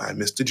kickboxing. I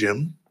missed the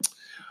gym.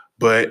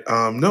 But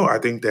no, I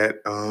think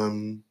that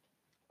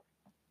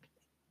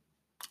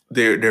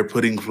they're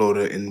putting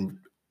Florida in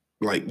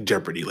like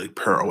jeopardy, like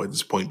peril at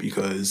this point,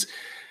 because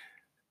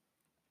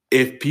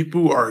if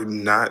people are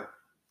not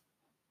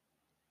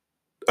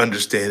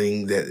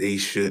understanding that they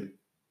should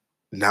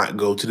not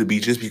go to the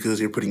beaches because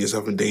you're putting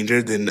yourself in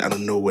danger, then I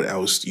don't know what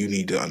else you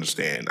need to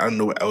understand. I don't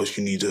know what else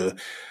you need to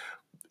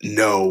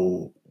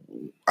know.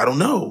 I don't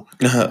know.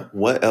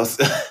 What else?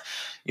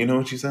 You know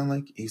what you sound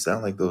like? You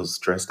sound like those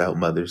stressed out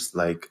mothers.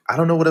 Like, I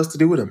don't know what else to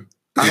do with him.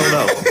 I don't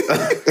know.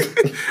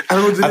 I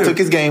don't know what to do. I took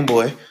his Game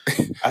Boy.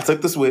 I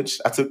took the Switch.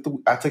 I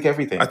took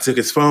everything. I took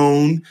his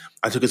phone.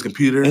 I took his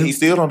computer. And he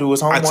still don't do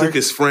his homework. I took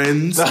his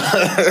friends. They in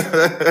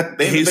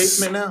the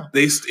basement now.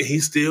 He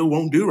still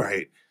won't do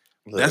right.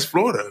 Look, that's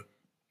Florida.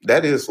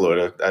 That is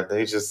Florida.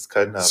 They just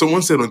cutting up.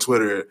 Someone said on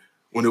Twitter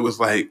when it was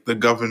like the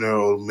governor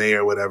or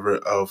mayor or whatever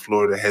of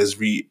Florida has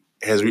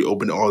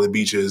reopened all the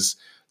beaches.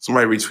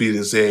 Somebody retweeted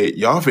and said,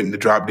 "Y'all finna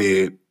drop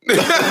dead."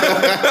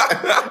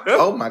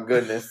 Oh my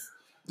goodness.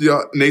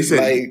 Y'all, and they said,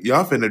 like,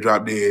 "Y'all finna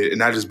drop dead,"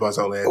 and I just bust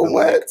out laughing.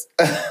 What?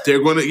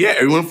 They're gonna,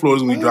 everyone in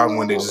Florida's gonna be dropping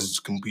one day.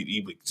 Just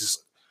completely,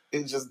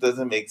 it just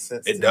doesn't make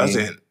sense. It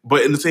doesn't.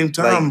 But at the same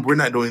time, we're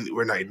not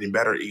getting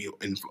better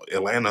in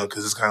Atlanta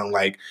because it's kind of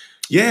like,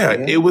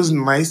 it was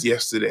nice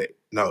yesterday.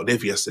 No,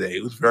 yesterday.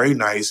 It was very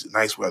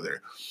nice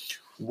weather.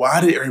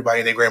 Why did everybody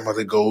and their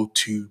grandmother go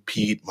to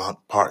Piedmont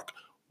Park?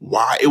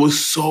 Why? It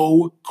was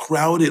so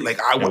crowded. Like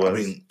I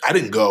mean, I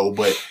didn't go,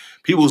 but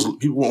people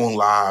were on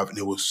live and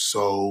it was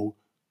so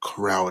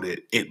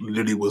crowded. It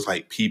literally was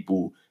like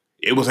people.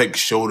 It was like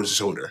shoulder to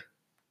shoulder.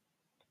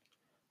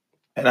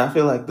 And I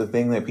feel like the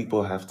thing that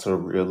people have to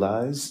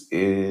realize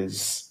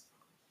is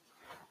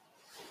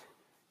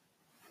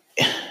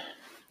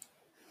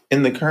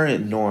in the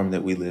current norm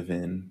that we live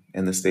in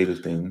the state of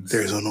things.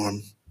 There is no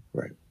norm.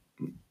 Right.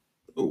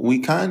 We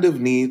kind of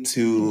need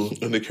to...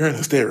 In the current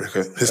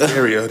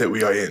hysteria that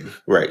we are in.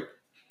 Right.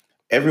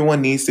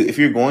 Everyone needs to... If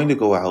you're going to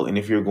go out and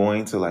if you're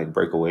going to like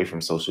break away from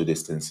social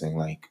distancing,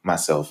 like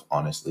myself,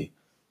 honestly,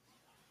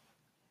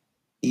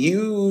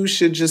 you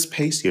should just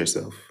pace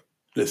yourself.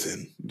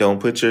 Listen.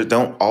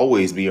 Don't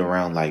always be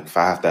around like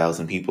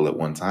 5,000 people at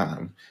one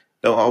time.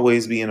 Don't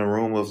always be in a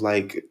room of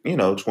like,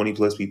 20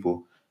 plus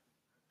people.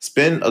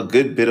 Spend a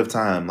good bit of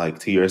time like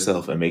to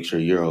yourself and make sure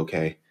you're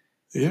okay.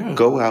 Yeah.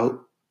 Go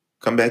out,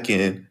 come back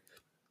in.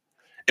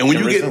 And when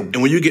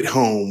you get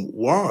home,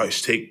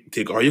 wash.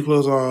 Take all your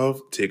clothes off,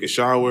 take a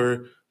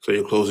shower, throw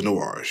your clothes in the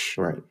wash.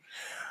 Right.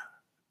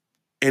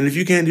 And if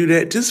you can't do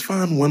that, just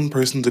find one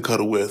person to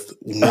cuddle with.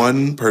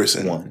 One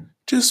person. One.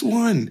 Just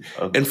one.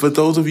 Okay. And for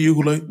those of you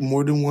who like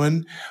more than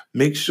one,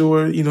 make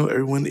sure,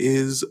 everyone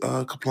is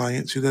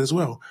compliant to that as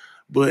well.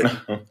 But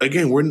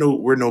again, we're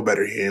no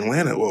better here in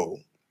Atlanta. Well,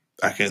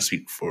 I can't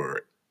speak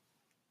for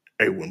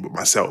everyone but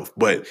myself.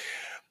 But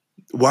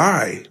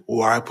why?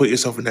 Why put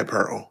yourself in that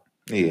peril?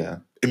 Yeah.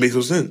 It makes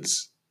no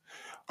sense.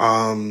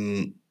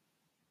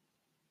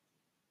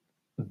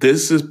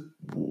 This is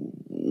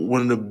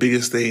one of the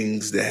biggest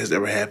things that has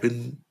ever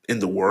happened in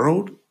the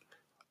world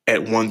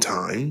at one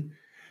time.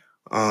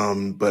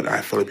 But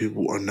I feel like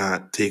people are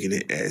not taking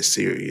it as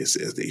serious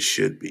as they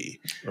should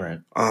be. Right.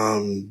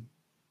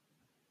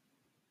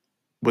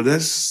 But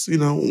that's,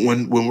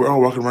 when we're all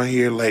walking around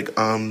here like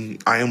I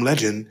Am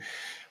Legend,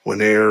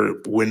 when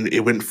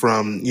it went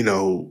from,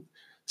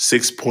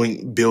 6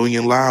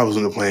 billion lives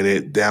on the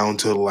planet down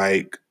to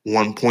like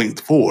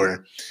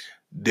 1.4,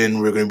 then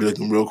we're going to be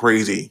looking real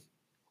crazy.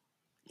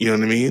 You know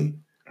what I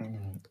mean?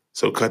 Mm-hmm.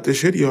 So cut the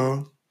shit,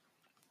 y'all.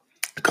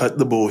 Cut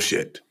the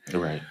bullshit.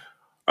 Right.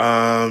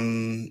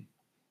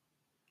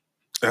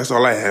 That's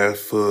all I have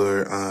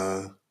for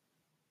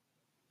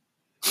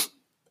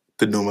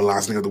the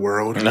normalizing of the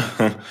world.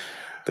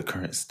 The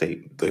current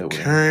state. The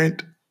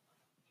current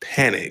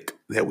panic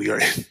that we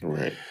are in.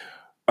 Right.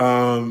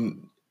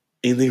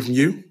 Anything from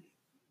you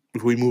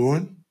before we move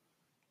on?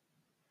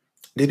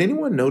 Did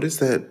anyone notice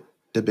that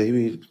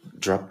DaBaby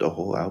dropped a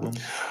whole album?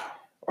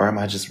 Or am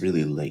I just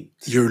really late?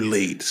 You're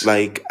late.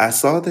 Like, I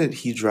saw that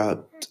he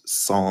dropped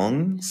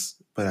songs,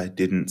 but I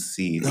didn't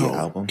see the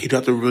album. He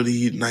dropped a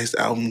really nice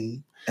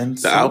album. And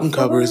the album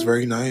cover is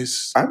very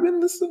nice. I've been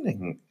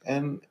listening,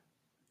 and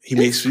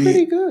it's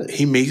pretty good.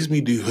 He makes me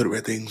do hood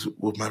rat things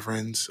with my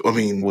friends. I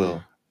mean,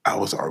 I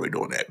was already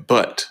doing that,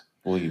 but...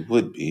 Well, you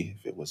would be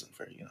if it wasn't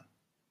for,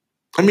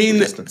 I mean,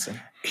 distancing.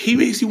 He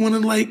makes you want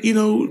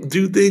to,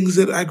 do things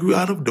that I grew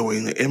out of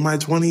doing in my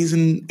 20s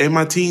and in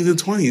my teens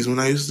and 20s when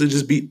I used to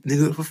just beat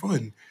niggas up for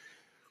fun.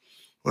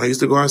 When I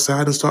used to go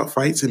outside and start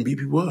fights and beat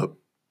people up.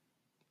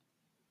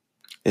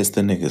 It's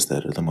the niggas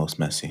that are the most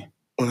messy.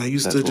 When I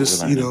used to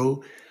just,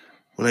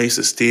 when when I used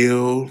to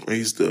steal, I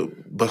used to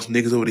bust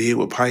niggas over the head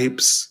with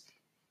pipes,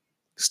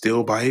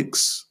 steal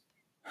bikes,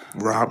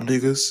 rob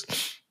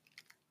niggas.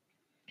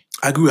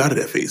 I grew out of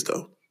that phase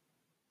though.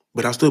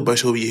 But I'll still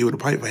bust you over your head with a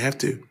pipe if I have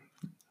to.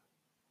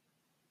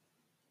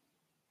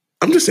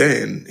 I'm just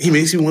saying, he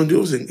makes me want to do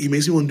those things. He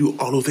makes me want to do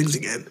all those things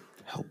again.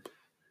 Help.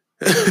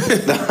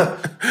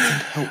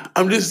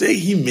 I'm just saying,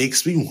 he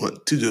makes me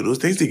want to do those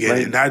things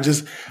again. Like,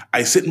 and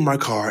I sit in my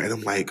car and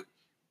I'm like,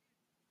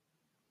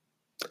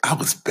 I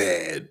was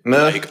bad.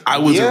 Like, I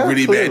was a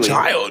really bad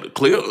child.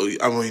 Clearly,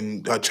 I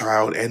mean, a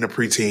child and a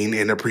preteen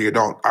and a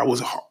pre-adult. I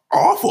was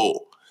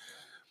awful.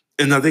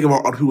 And I think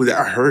about all the people that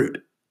I hurt.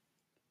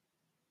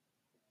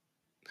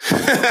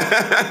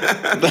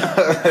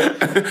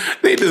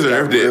 They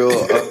deserved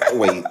it.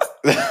 Wait.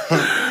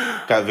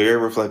 Got very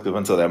reflective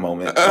until that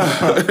moment.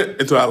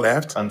 Until I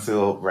left?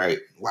 Right.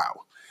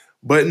 Wow.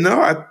 But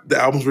no, the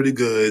album's really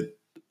good.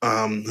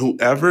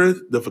 Whoever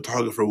the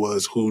photographer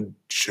was who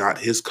shot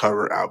his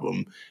cover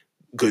album,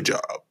 good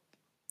job.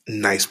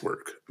 Nice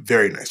work.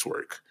 Very nice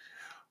work.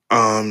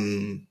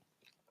 My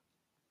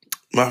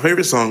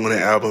favorite song on the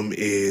album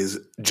is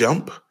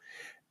Jump,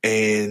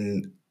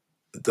 and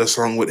the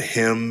song with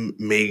him,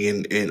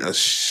 Megan, and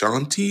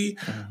Ashanti.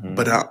 Mm-hmm.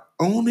 But I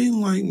only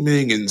like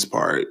Megan's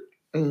part.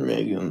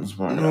 Megan's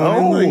part.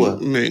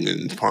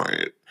 Megan's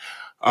part.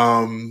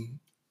 I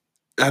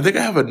think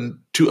I have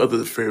two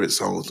other favorite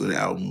songs on the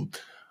album,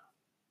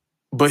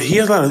 but he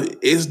has a lot of.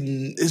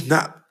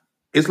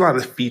 It's a lot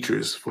of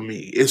features for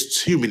me.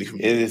 It's too many for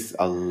me. It is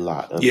a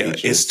lot of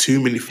features. It's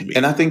too many for me.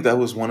 And I think that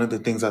was one of the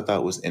things I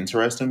thought was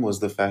interesting was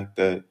the fact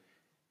that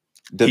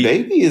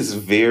DaBaby is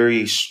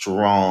very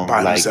strong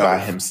by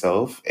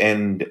himself,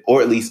 and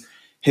or at least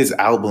his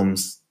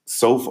albums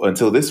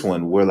until this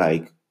one were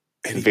like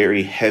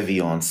very heavy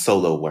on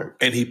solo work.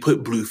 And he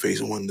put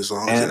Blueface on one of the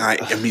songs, and I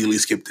immediately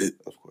skipped it.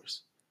 Of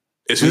course.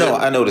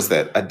 I noticed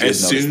that. I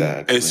did notice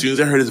that. As soon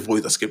as I heard his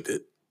voice, I skipped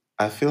it.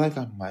 I feel like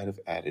I might have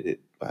added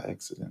it by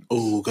accident.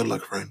 Oh, good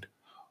luck, friend.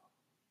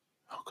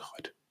 Oh,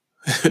 God.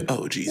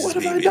 Oh, Jesus, what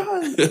have baby. I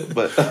done?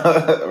 But,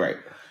 right.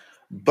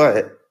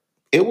 But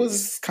it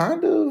was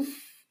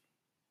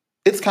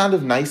it's kind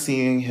of nice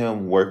seeing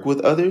him work with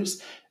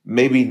others.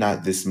 Maybe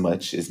not this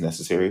much is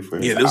necessary for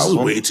his album. This is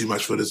way too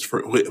much for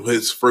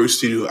his first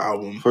studio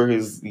album.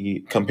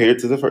 Compared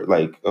to the first,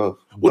 the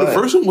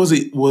first one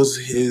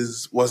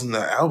wasn't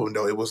the album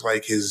though. It was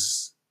like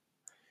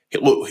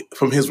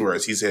from his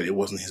words, he said it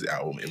wasn't his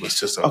album. It was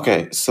just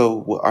okay. So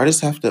what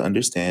artists have to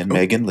understand,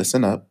 Megan,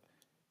 listen up,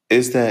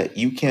 is that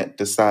you can't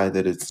decide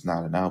that it's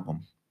not an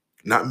album.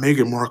 Not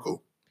Meghan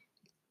Markle,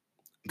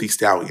 the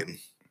Stallion.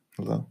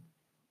 Hello,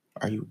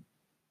 are you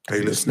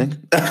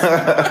listening?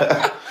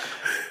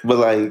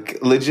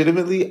 But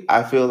legitimately,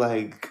 I feel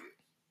like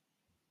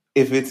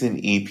if it's an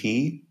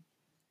EP,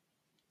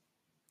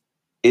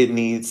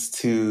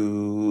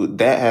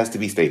 that has to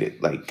be stated.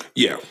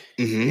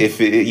 If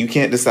you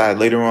can't decide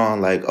later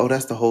on,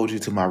 that's to hold you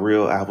to my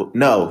real album.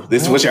 No,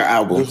 this was your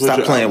album.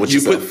 Stop playing with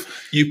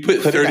yourself. You put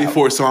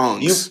 34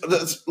 songs.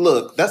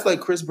 Look, that's like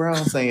Chris Brown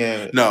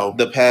saying, "No,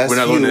 the past. We're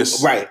not doing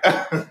this. Right?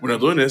 We're not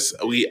doing this.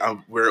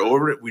 We're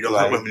over it. We don't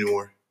talk about him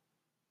anymore.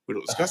 We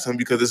don't discuss him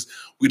because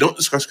we don't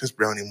discuss Chris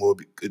Brown anymore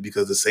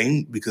because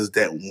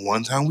that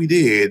one time we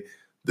did,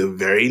 the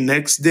very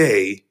next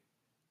day,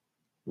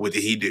 what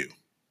did he do?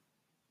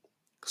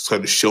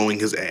 Started showing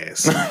his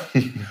ass.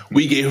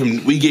 we gave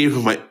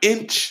him an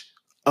inch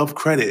of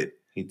credit.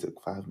 He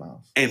took 5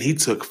 miles. And he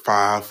took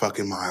 5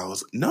 fucking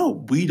miles.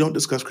 No, we don't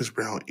discuss Chris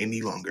Brown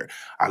any longer.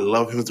 I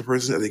love him as a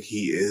person. I think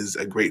he is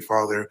a great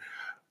father,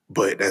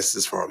 but that's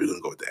as far as we're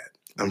gonna go with that.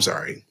 I'm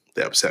sorry.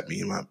 That upset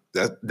me.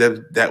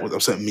 That would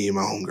upset me and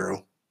my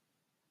homegirl.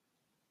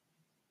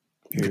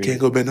 You can't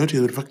go bad no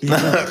to the fuck you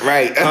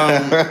right.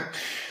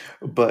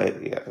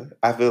 But yeah,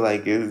 I feel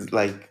like it's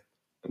like.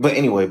 But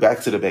anyway, back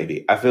to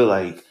DaBaby.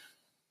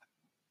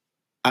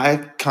 I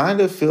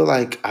kind of feel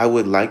like I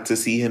would like to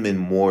see him in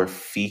more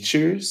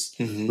features,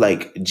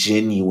 like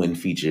genuine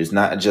features,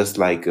 not just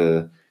like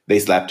they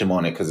slapped him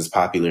on it because it's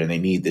popular and they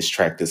need this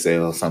track to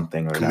sell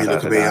something or Camila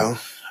Cabello.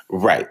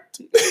 Right.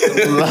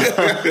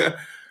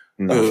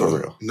 No, for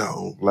real.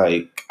 No.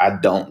 I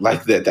don't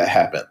like that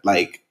happened.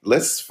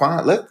 Let's have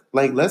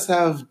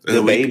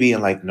DaBaby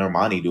and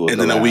Normani do it.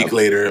 And then a week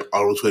later,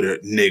 all on Twitter,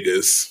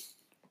 niggas.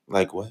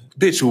 Like what?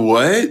 Bitch,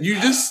 what? Did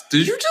you just say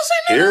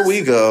niggas? Here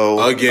we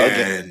go.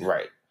 Again.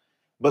 Right.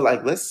 But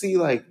let's see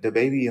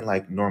DaBaby and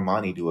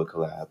Normani do a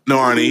collab.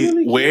 Normani,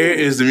 really where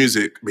is the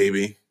music,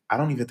 baby? I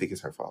don't even think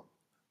it's her fault.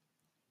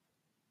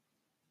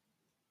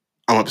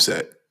 I'm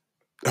upset.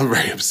 I'm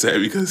very upset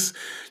because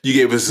you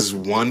gave us this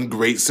one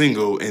great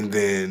single and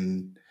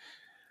then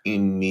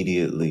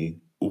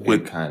immediately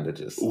it kind of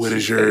just. What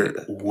is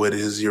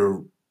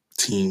your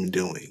team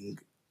doing?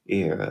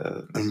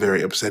 Yeah, I'm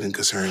very upset and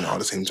concerned all at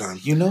the same time.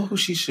 You know who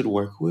she should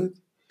work with?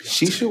 Beyonce.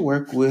 She should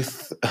work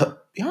with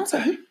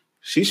Beyonce.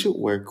 She should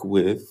work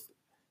with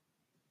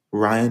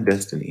Ryan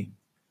Destiny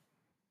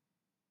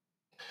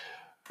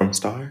from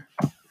Star.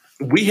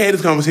 We had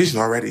this conversation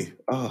already.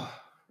 Oh.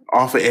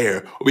 off of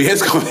air. We had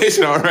this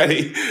conversation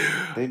already.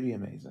 They'd be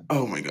amazing.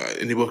 Oh my god,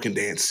 and they both can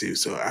dance too.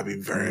 So I'd be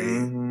very.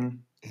 Mhm.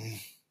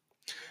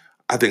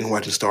 I think I'm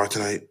watching Star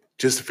tonight.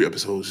 Just a few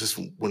episodes, just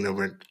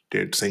whenever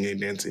they're singing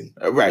and dancing.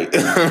 Right.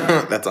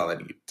 That's all I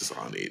need. That's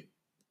all I need.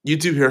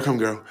 YouTube, here I come,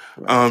 girl.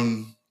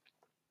 Right.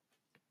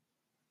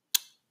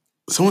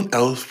 Someone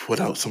else put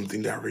out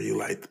something that I really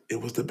liked.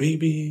 It was the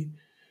baby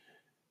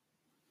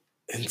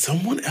and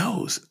someone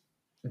else.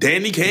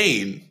 Danny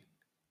Kane.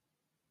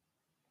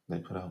 They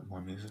put out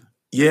more music.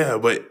 Yeah,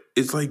 but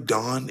it's like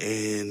Dawn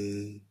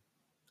and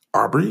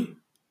Aubrey.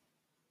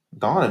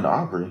 Dawn and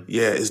Aubrey.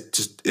 Yeah, it's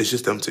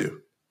just them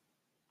two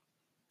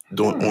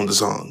doing on the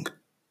song.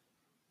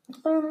 I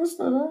didn't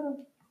listen to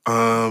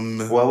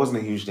that. Well, I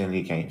wasn't a huge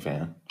Danny Kane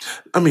fan.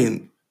 I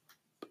mean,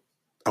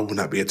 I would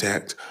not be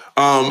attacked.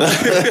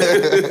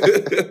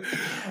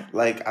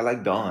 Like I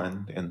like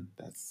Dawn, and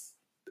that's.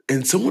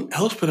 And someone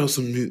else put out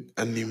a new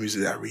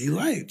music that I really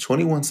like.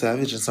 21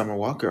 Savage and Summer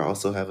Walker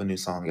also have a new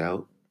song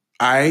out.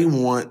 I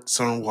want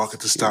Summer Walker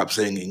to stop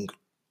singing.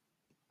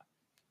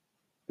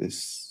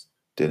 This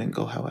didn't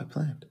go how I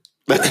planned.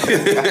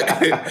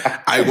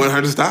 I want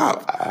her to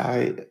stop.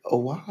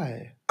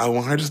 Why? I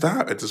want her to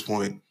stop at this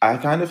point. I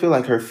kind of feel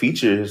like her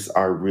features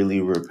are really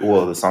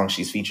the song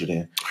she's featured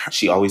in.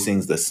 She always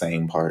sings the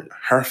same part.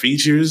 Her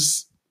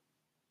features.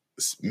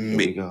 Here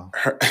we go.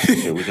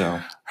 Here we go.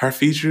 Her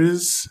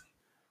features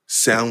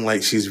sound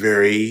like she's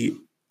very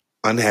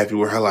unhappy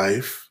with her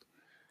life.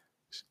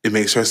 It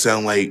makes her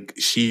sound like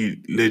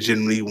she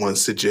legitimately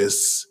wants to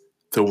just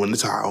throw in the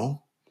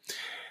towel.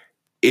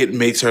 It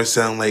makes her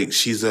sound like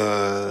she's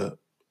a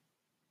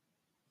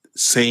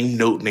same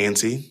note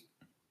Nancy.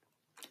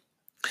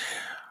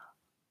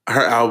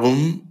 Her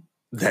album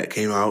that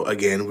came out,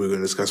 again, we're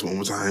going to discuss one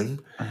more time,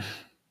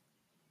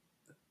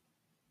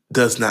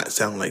 does not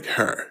sound like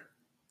her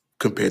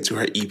compared to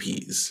her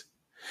EPs.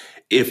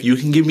 If you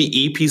can give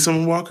me EP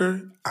Summer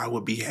Walker, I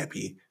would be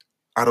happy.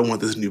 I don't want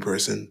this new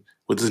person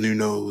with this new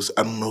nose.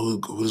 I don't know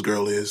who this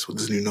girl is with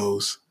this new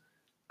nose.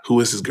 Who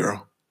is this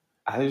girl?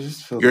 I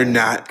just feel You're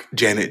not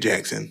Janet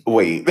Jackson.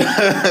 Wait.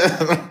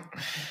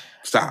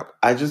 Stop.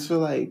 I just feel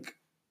like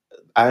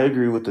I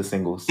agree with the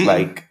singles. Mm-hmm.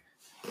 Like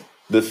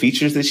the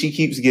features that she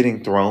keeps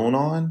getting thrown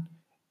on.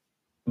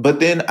 But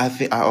then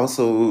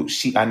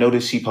I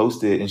noticed she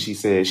posted and she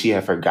said she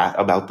had forgot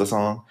about the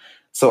song.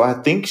 So I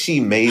think she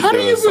made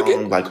the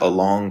song like a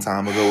long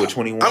time ago with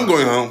 21. I'm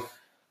going home.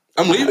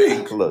 I'm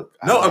leaving. Look.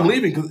 I'm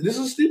leaving because this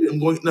is stupid. I'm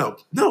going, no,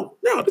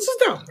 this is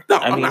dumb. No,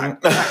 I'm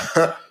not.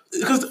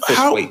 Because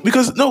how? Wait.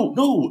 Because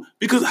no.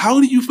 Because how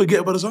do you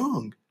forget about a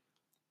song?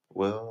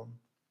 Well,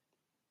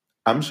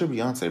 I'm sure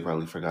Beyonce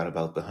probably forgot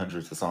about the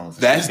hundreds of songs.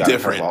 That's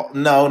different.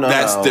 No,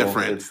 that's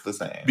different. It's the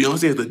same.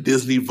 Beyonce has a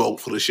Disney vote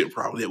for the shit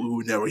probably that we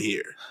would never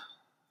hear.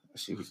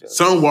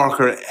 Summer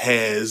Walker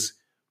has.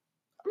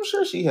 I'm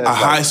sure she has a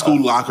high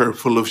school locker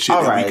full of shit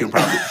that we can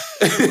probably.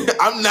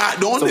 I'm not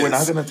doing this. So we're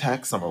not going to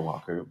attack Summer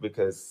Walker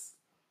because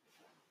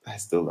I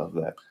still love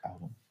that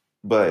album,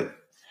 but.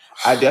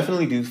 I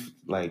definitely do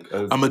like.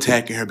 I'm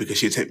attacking her because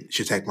she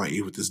attacked my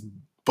ear with this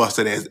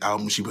busted ass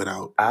album she put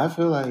out. I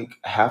feel like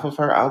half of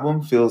her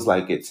album feels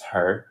like it's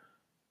her,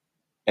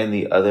 and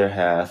the other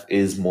half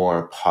is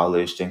more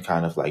polished and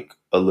kind of like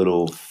a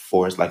little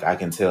forced. Like I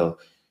can tell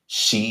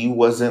she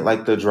wasn't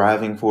like the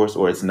driving force,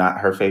 or it's not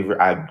her favorite.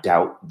 I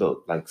doubt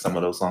some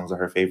of those songs are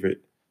her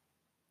favorite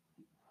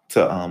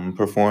to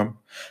perform,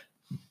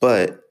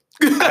 but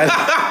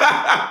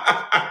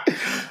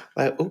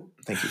oh,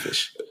 thank you,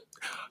 Fish.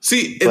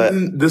 See,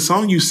 and the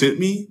song you sent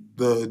me,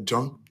 the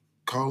drunk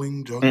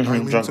dialing.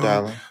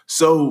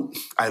 So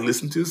I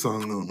listened to the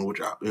song on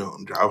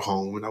drive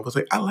home, and I was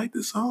like, I like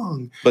this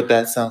song. But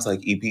that sounds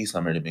like EP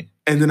Summer to me.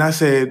 And then I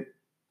said,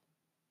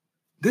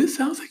 this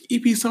sounds like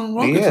EP Summer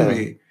Walker to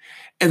me.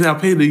 And then I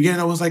played it again.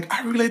 I was like,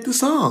 I really like the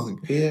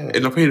song. Yeah.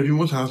 And I played it a few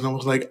more times, and I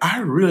was like, I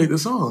really like the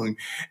song.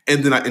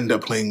 And then I ended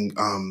up playing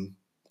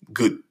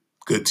 "Good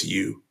to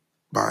You"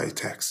 by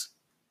Tex,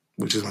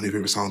 which is my new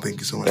favorite song. Thank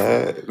you so much.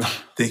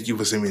 Thank you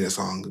for sending me that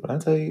song. When I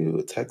tell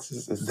you,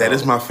 Texas is that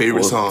is my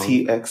favorite song.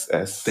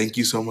 TXS. Thank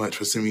you so much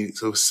for sending me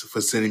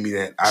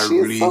that.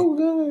 She's so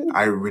good.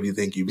 I really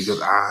thank you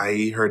because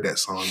I heard that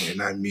song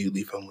and I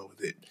immediately fell in love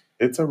with it.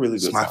 It's a really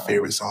good song. It's my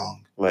favorite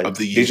song of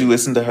the year. Did you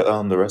listen to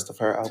her, the rest of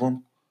her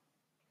album?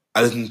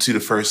 I listened to the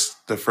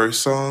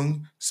first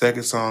song,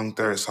 second song,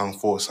 third song,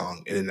 fourth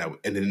song, and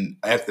then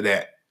after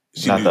that,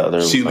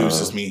 she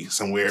loses me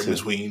somewhere in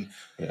between.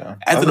 Yeah.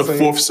 After the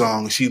fourth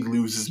song, she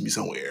loses me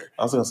somewhere.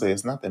 I was gonna say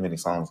it's not that many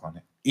songs on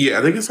it. Yeah,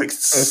 I think it's like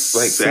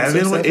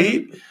 7 or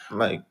 8.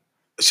 Like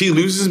she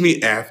loses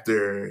me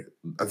after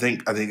I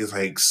think it's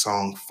like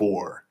song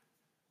 4.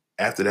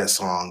 After that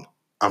song,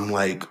 I'm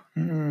like,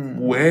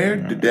 where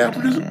did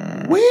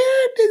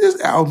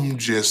this album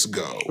just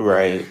go?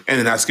 Right. And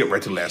then I skip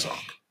right to the last song,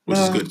 which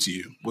is Good to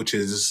You, which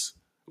is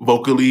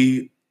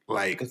vocally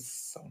like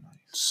it's so nice.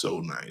 So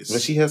nice.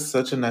 But she has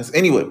such a nice.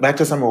 Anyway, back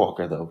to Summer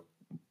Walker though.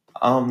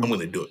 I'm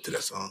gonna do it to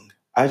that song.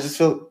 I just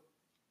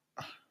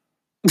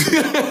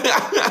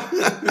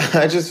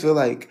feel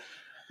like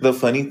The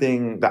funny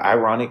thing, the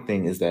ironic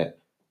thing is that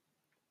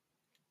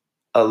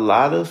a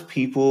lot of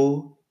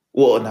people,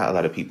 well, not a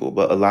lot of people,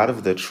 but a lot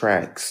of the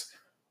tracks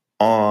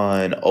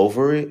on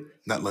Over It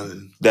Not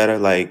London. that are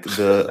like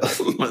the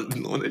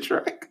London on the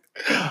track.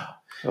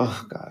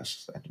 Oh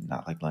gosh, I do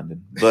not like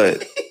London.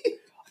 But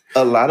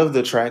a lot of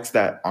the tracks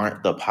that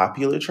aren't the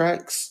popular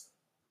tracks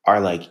are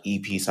like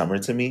EP Summer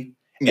to me.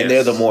 And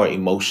they're the more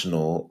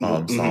emotional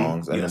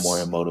songs and the more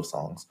emotive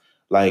songs.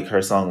 Like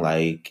her song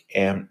like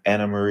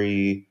Anna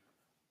Marie,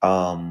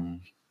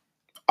 Off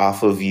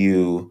of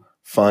You,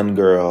 Fun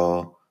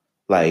Girl,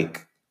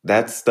 like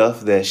that's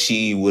stuff that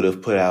she would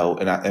have put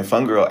out. And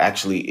Fun Girl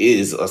actually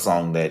is a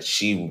song that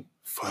she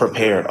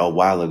prepared a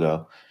while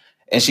ago.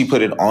 And she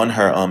put it on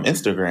her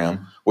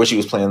Instagram where she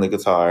was playing the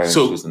guitar and she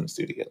was in the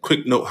studio.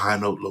 Quick note, high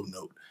note, low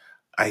note.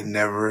 I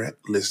never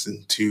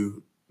listened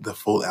to the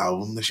full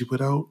album that she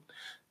put out.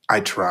 I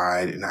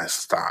tried and I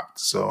stopped.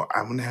 So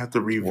I'm going to have to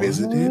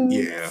revisit it.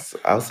 Yeah.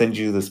 I'll send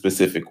you the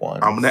specific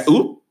one. I'm going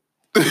to...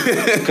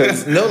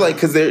 Because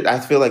I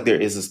feel like there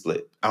is a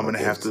split. I'm gonna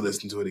have to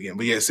listen to it again.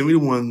 But yeah, send me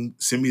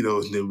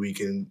those, and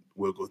then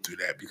we'll go through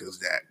that because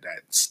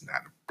that's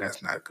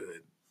not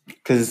good.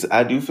 Because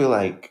I do feel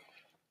like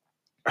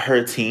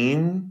her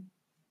team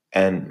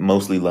and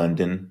mostly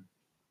London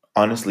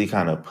honestly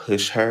kind of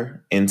push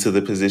her into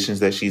the positions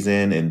that she's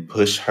in and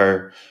push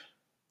her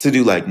to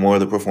do like more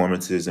of the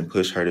performances and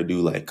push her to do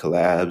like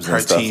collabs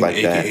and stuff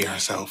like that. AKA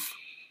herself.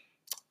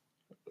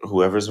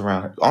 Whoever's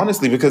around her.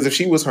 Honestly, because if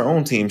she was her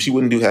own team, she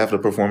wouldn't do half the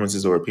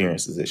performances or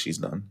appearances that she's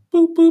done.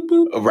 Boop, boop,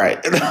 boop. Right.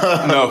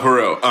 No, for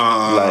real.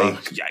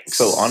 Yikes.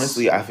 So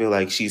honestly, I feel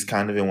like she's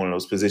kind of in one of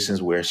those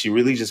positions where she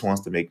really just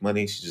wants to make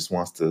money. She just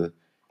wants to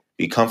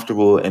be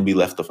comfortable and be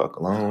left the fuck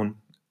alone.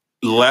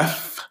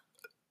 Left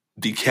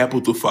the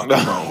capital fuck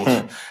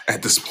alone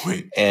at this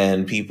point.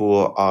 And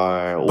people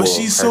are,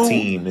 her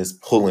team is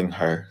pulling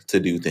her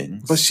to do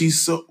things. But she's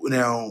so,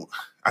 now...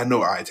 I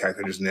know I attacked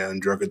her just now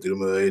and drug her through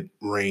the mud,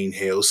 rain,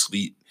 hail,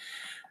 sleet,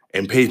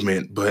 and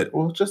pavement, but...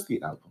 Well, just the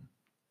album.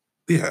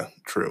 Yeah,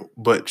 true.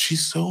 But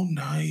she's so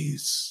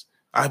nice.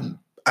 I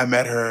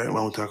met her when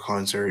I went to a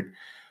concert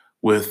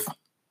with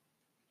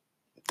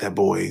that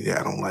boy that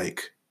I don't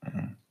like.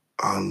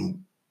 Mm-hmm.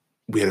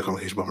 We had a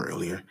conversation about her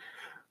earlier.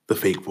 The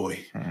fake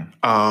boy.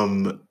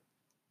 Mm-hmm.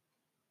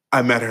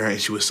 I met her and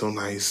she was so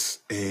nice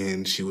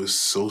and she was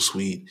so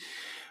sweet.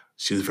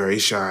 She was very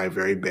shy,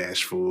 very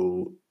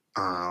bashful.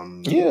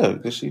 Yeah,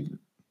 because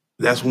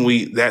that's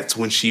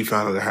when she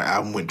found out that her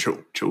album went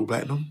triple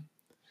platinum.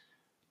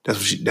 That's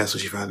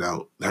what she found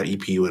out. Her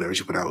EP, whatever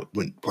she put out,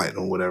 went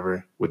platinum,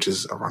 whatever, which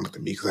is ironic to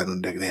me because I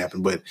don't know that can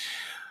happen. But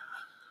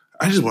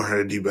I just want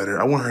her to do better.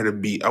 I want her to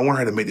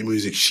make the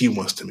music she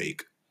wants to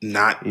make,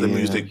 not the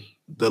music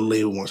the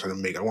label wants her to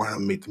make. I want her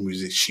to make the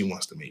music she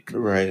wants to make.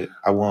 Right.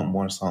 I want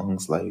more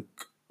songs like,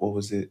 what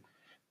was it?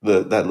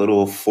 That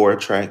little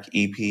 4-track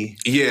EP.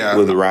 Yeah.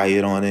 With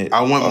Riot on it.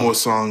 I want more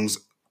songs.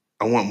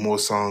 I want more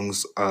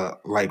songs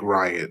like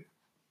Riot,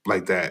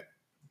 like that.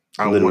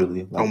 I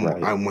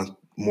want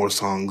more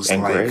songs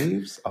and like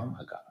Graves. Oh my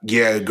god.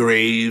 Yeah,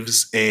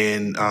 Graves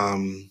and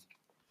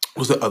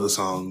what's the other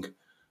song?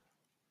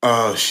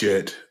 Oh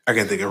shit, I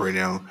can't think of it right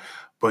now.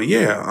 But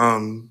yeah,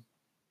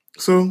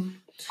 so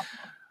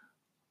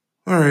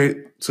all right.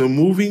 So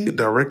moving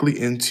directly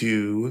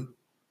into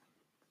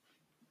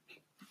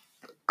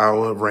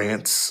our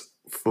rants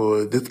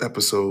for this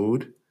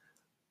episode,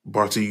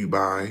 brought to you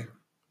by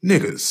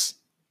niggas.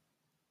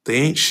 They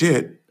ain't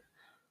shit,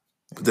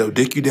 but they'll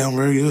dick you down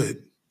very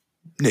good.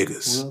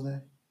 Niggas. Will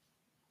they?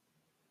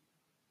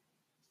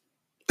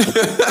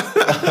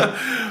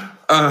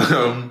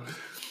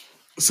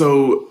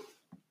 So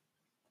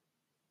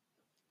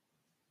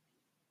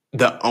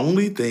the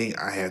only thing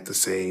I have to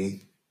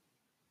say,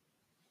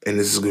 and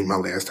this is going to be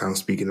my last time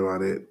speaking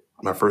about it,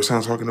 my first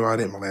time talking about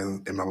it,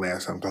 and my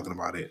last time talking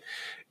about it,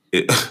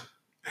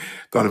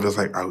 thought it was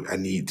like I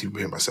need to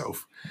prepare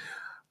myself.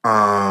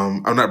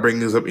 I'm not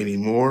bringing this up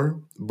anymore,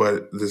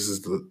 but this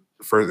is the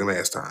first and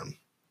last time.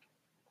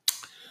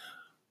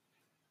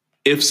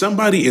 If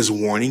somebody is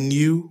warning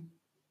you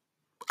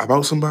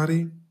about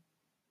somebody,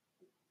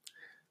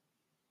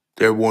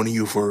 they're warning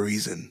you for a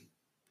reason.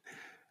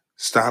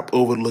 Stop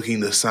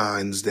overlooking the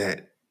signs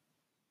that,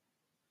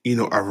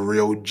 a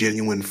real,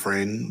 genuine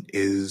friend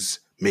is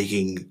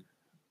making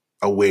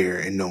aware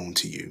and known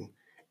to you.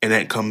 And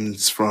that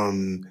comes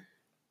from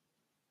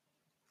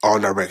all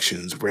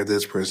directions, where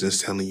this person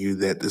is telling you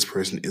that this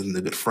person isn't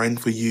a good friend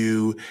for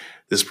you,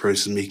 this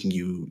person making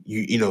you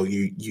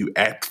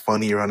act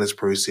funny around this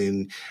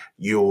person,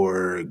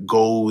 your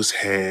goals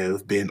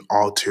have been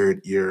altered,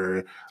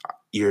 your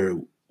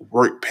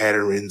work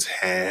patterns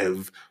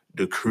have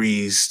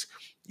decreased,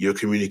 your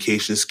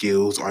communication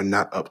skills are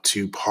not up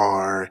to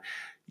par,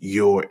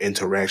 your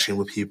interaction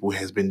with people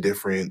has been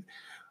different.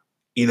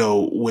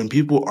 When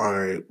people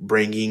are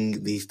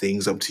bringing these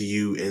things up to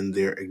you and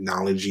they're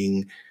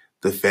acknowledging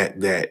the fact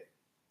that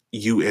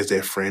you as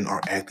their friend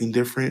are acting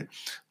different,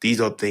 these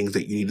are things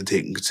that you need to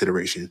take in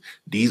consideration.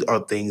 These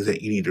are things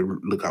that you need to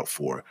look out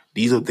for.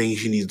 These are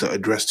things you need to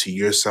address to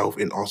yourself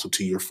and also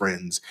to your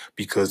friends.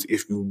 Because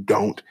if you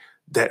don't,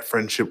 that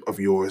friendship of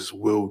yours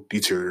will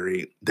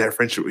deteriorate. That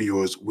friendship of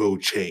yours will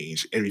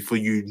change. And before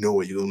you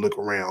know it, you're going to look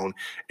around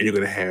and you're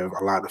going to have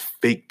a lot of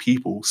fake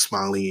people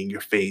smiling in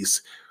your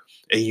face.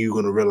 And you're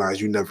going to realize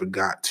you never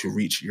got to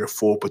reach your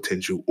full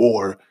potential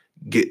or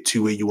get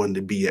to where you want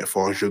to be as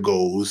far as your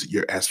goals,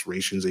 your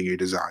aspirations, and your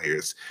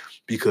desires.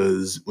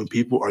 Because when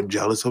people are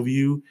jealous of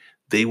you,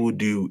 they will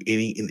do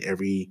any and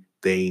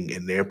everything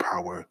in their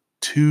power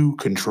to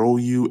control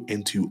you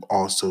and to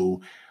also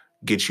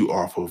get you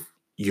off of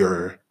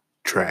your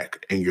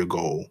track and your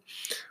goal.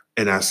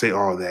 And I say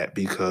all that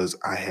because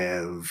I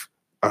have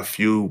a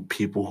few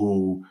people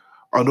who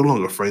are no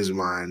longer friends of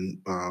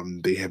mine.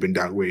 They have been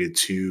downgraded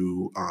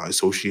to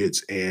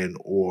associates and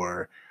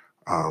or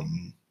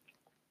um,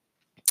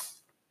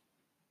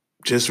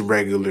 just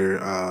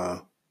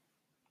regular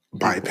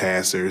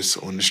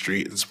bypassers on the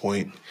street at this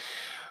point.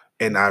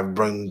 And I've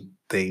brought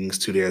things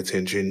to their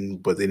attention,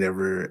 but they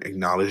never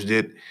acknowledged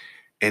it.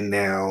 And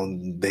now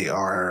they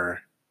are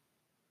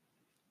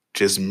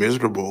just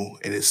miserable.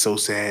 And it's so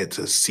sad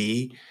to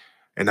see.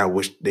 And I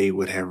wish they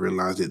would have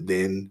realized it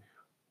then.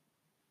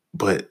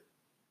 But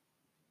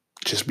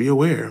just be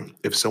aware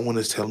if someone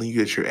is telling you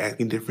that you're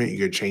acting different,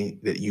 you're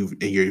changed, that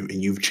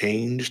you've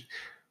changed,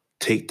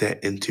 take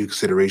that into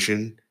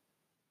consideration,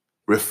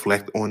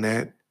 reflect on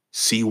that,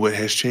 see what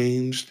has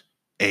changed,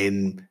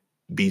 and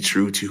be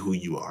true to who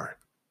you are.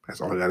 That's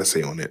all I gotta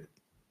say on it.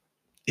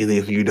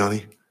 Anything for you,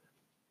 Donnie?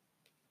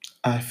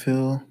 I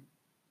feel.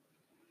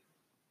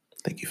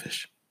 Thank you,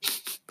 Fish.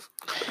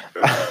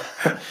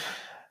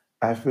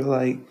 I feel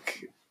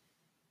like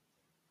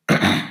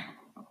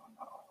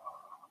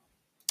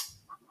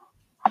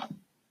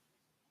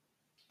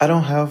I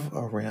don't have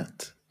a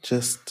rant,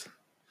 just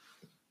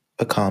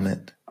a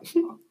comment.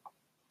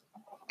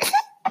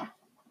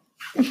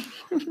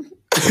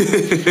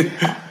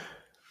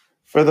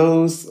 For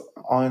those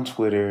on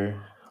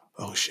Twitter,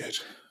 Oh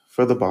shit.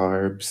 for the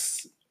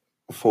Barbs,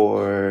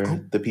 for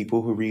the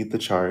people who read the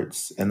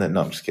charts, and then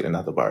no, I'm just kidding,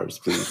 not the Barbs.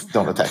 Please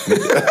don't attack me.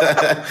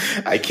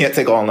 I can't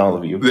take on all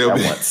of you at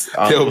once.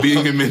 They'll be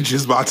in your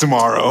mentions by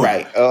tomorrow.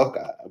 Right. Oh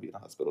God, I'll be in the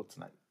hospital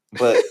tonight.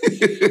 But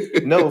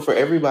no, for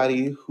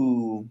everybody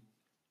who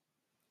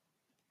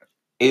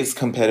is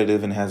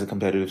competitive and has a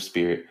competitive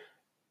spirit,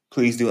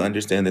 please do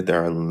understand that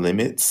there are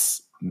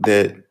limits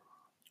that,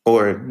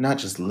 or not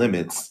just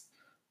limits,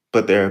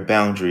 but there are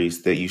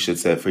boundaries that you should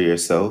set for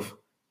yourself,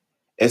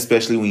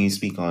 especially when you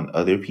speak on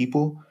other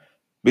people.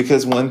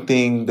 Because one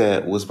thing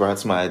that was brought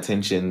to my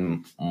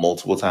attention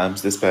multiple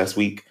times this past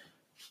week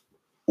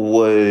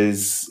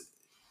was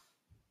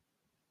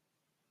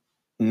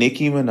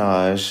Nicki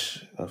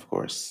Minaj, of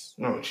course.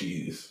 Oh,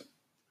 jeez.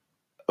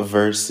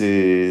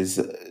 Versus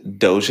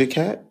Doja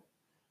Cat.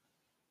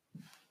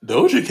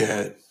 Doja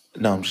Cat?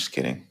 No, I'm just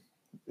kidding.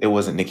 It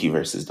wasn't Nicki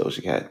versus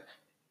Doja Cat.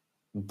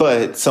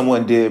 But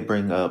someone did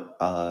bring up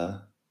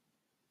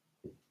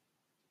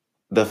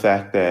the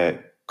fact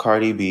that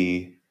Cardi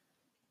B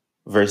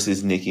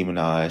versus Nicki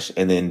Minaj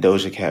and then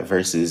Doja Cat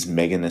versus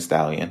Megan Thee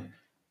Stallion.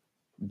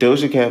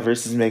 Doja Cat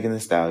versus Megan Thee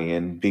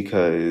Stallion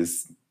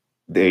because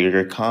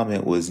their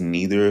comment was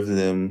neither of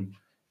them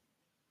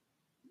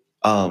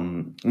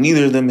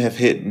have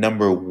hit not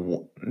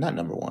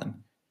number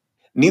one.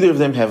 Neither of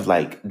them have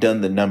like done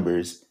the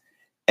numbers,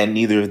 and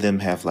neither of them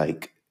have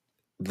like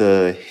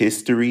the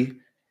history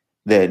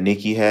that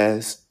Nicki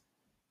has,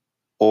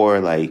 or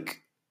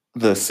like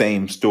the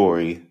same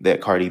story that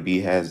Cardi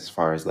B has as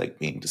far as like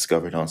being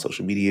discovered on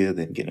social media,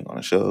 then getting on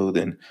a show,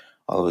 then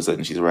all of a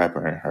sudden she's a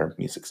rapper and her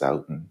music's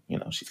out and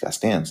she's got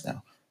stands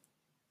now.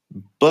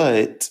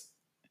 But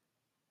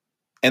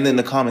and then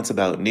the comments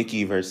about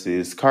Nicki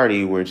versus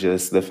Cardi were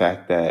just the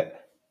fact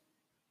that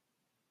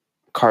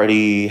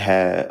Cardi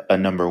had a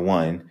number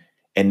one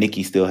and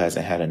Nicki still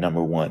hasn't had a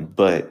number one,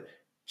 but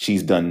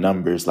she's done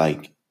numbers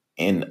like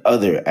in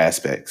other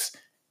aspects.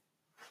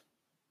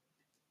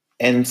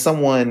 And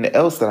someone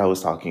else that I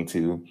was talking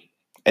to,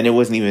 and it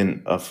wasn't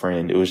even a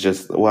friend, it was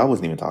just, I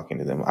wasn't even talking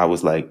to them. I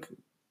was like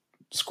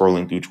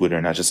scrolling through Twitter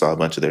and I just saw a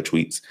bunch of their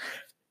tweets.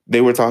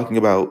 They were talking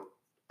about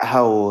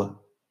how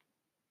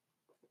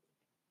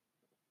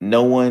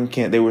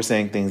they were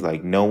saying things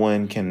like no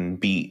one can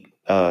beat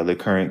the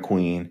current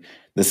queen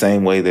the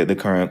same way that the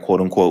current quote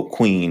unquote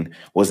queen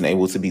wasn't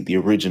able to beat the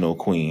original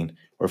queen,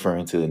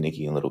 referring to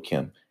Nicki and Little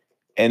Kim.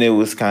 And it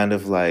was kind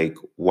of like,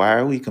 why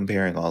are we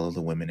comparing all of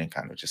the women and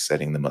kind of just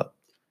setting them up?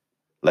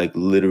 Like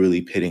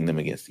literally pitting them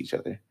against each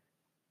other.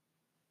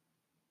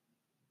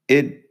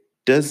 It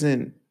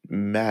doesn't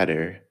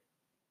matter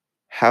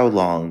how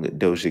long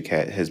Doja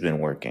Cat has been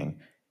working.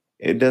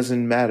 It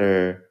doesn't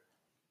matter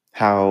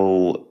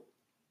how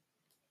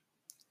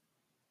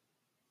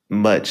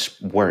much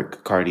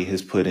work Cardi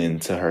has put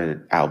into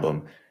her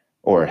album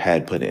or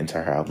had put into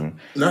her album.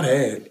 Not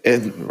had.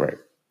 Right.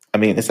 I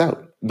mean, it's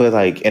out. But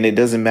like, and it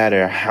doesn't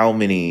matter how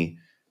many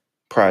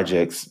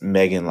projects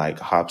Megan like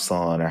hops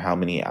on or how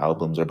many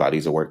albums or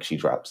bodies of work she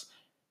drops.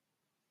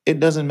 It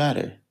doesn't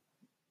matter.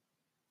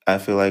 I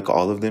feel like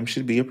all of them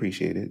should be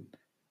appreciated,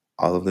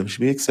 all of them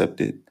should be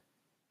accepted,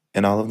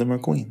 and all of them are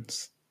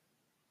queens.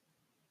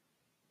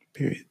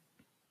 Period.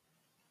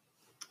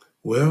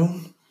 Well,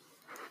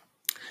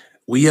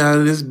 we out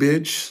of this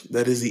bitch.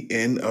 That is the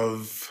end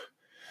of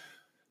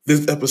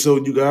this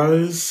episode, you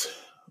guys.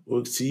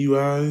 We'll see you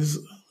guys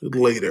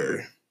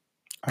later.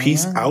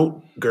 Peace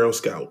out, Girl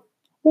Scout.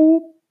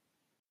 Whoop.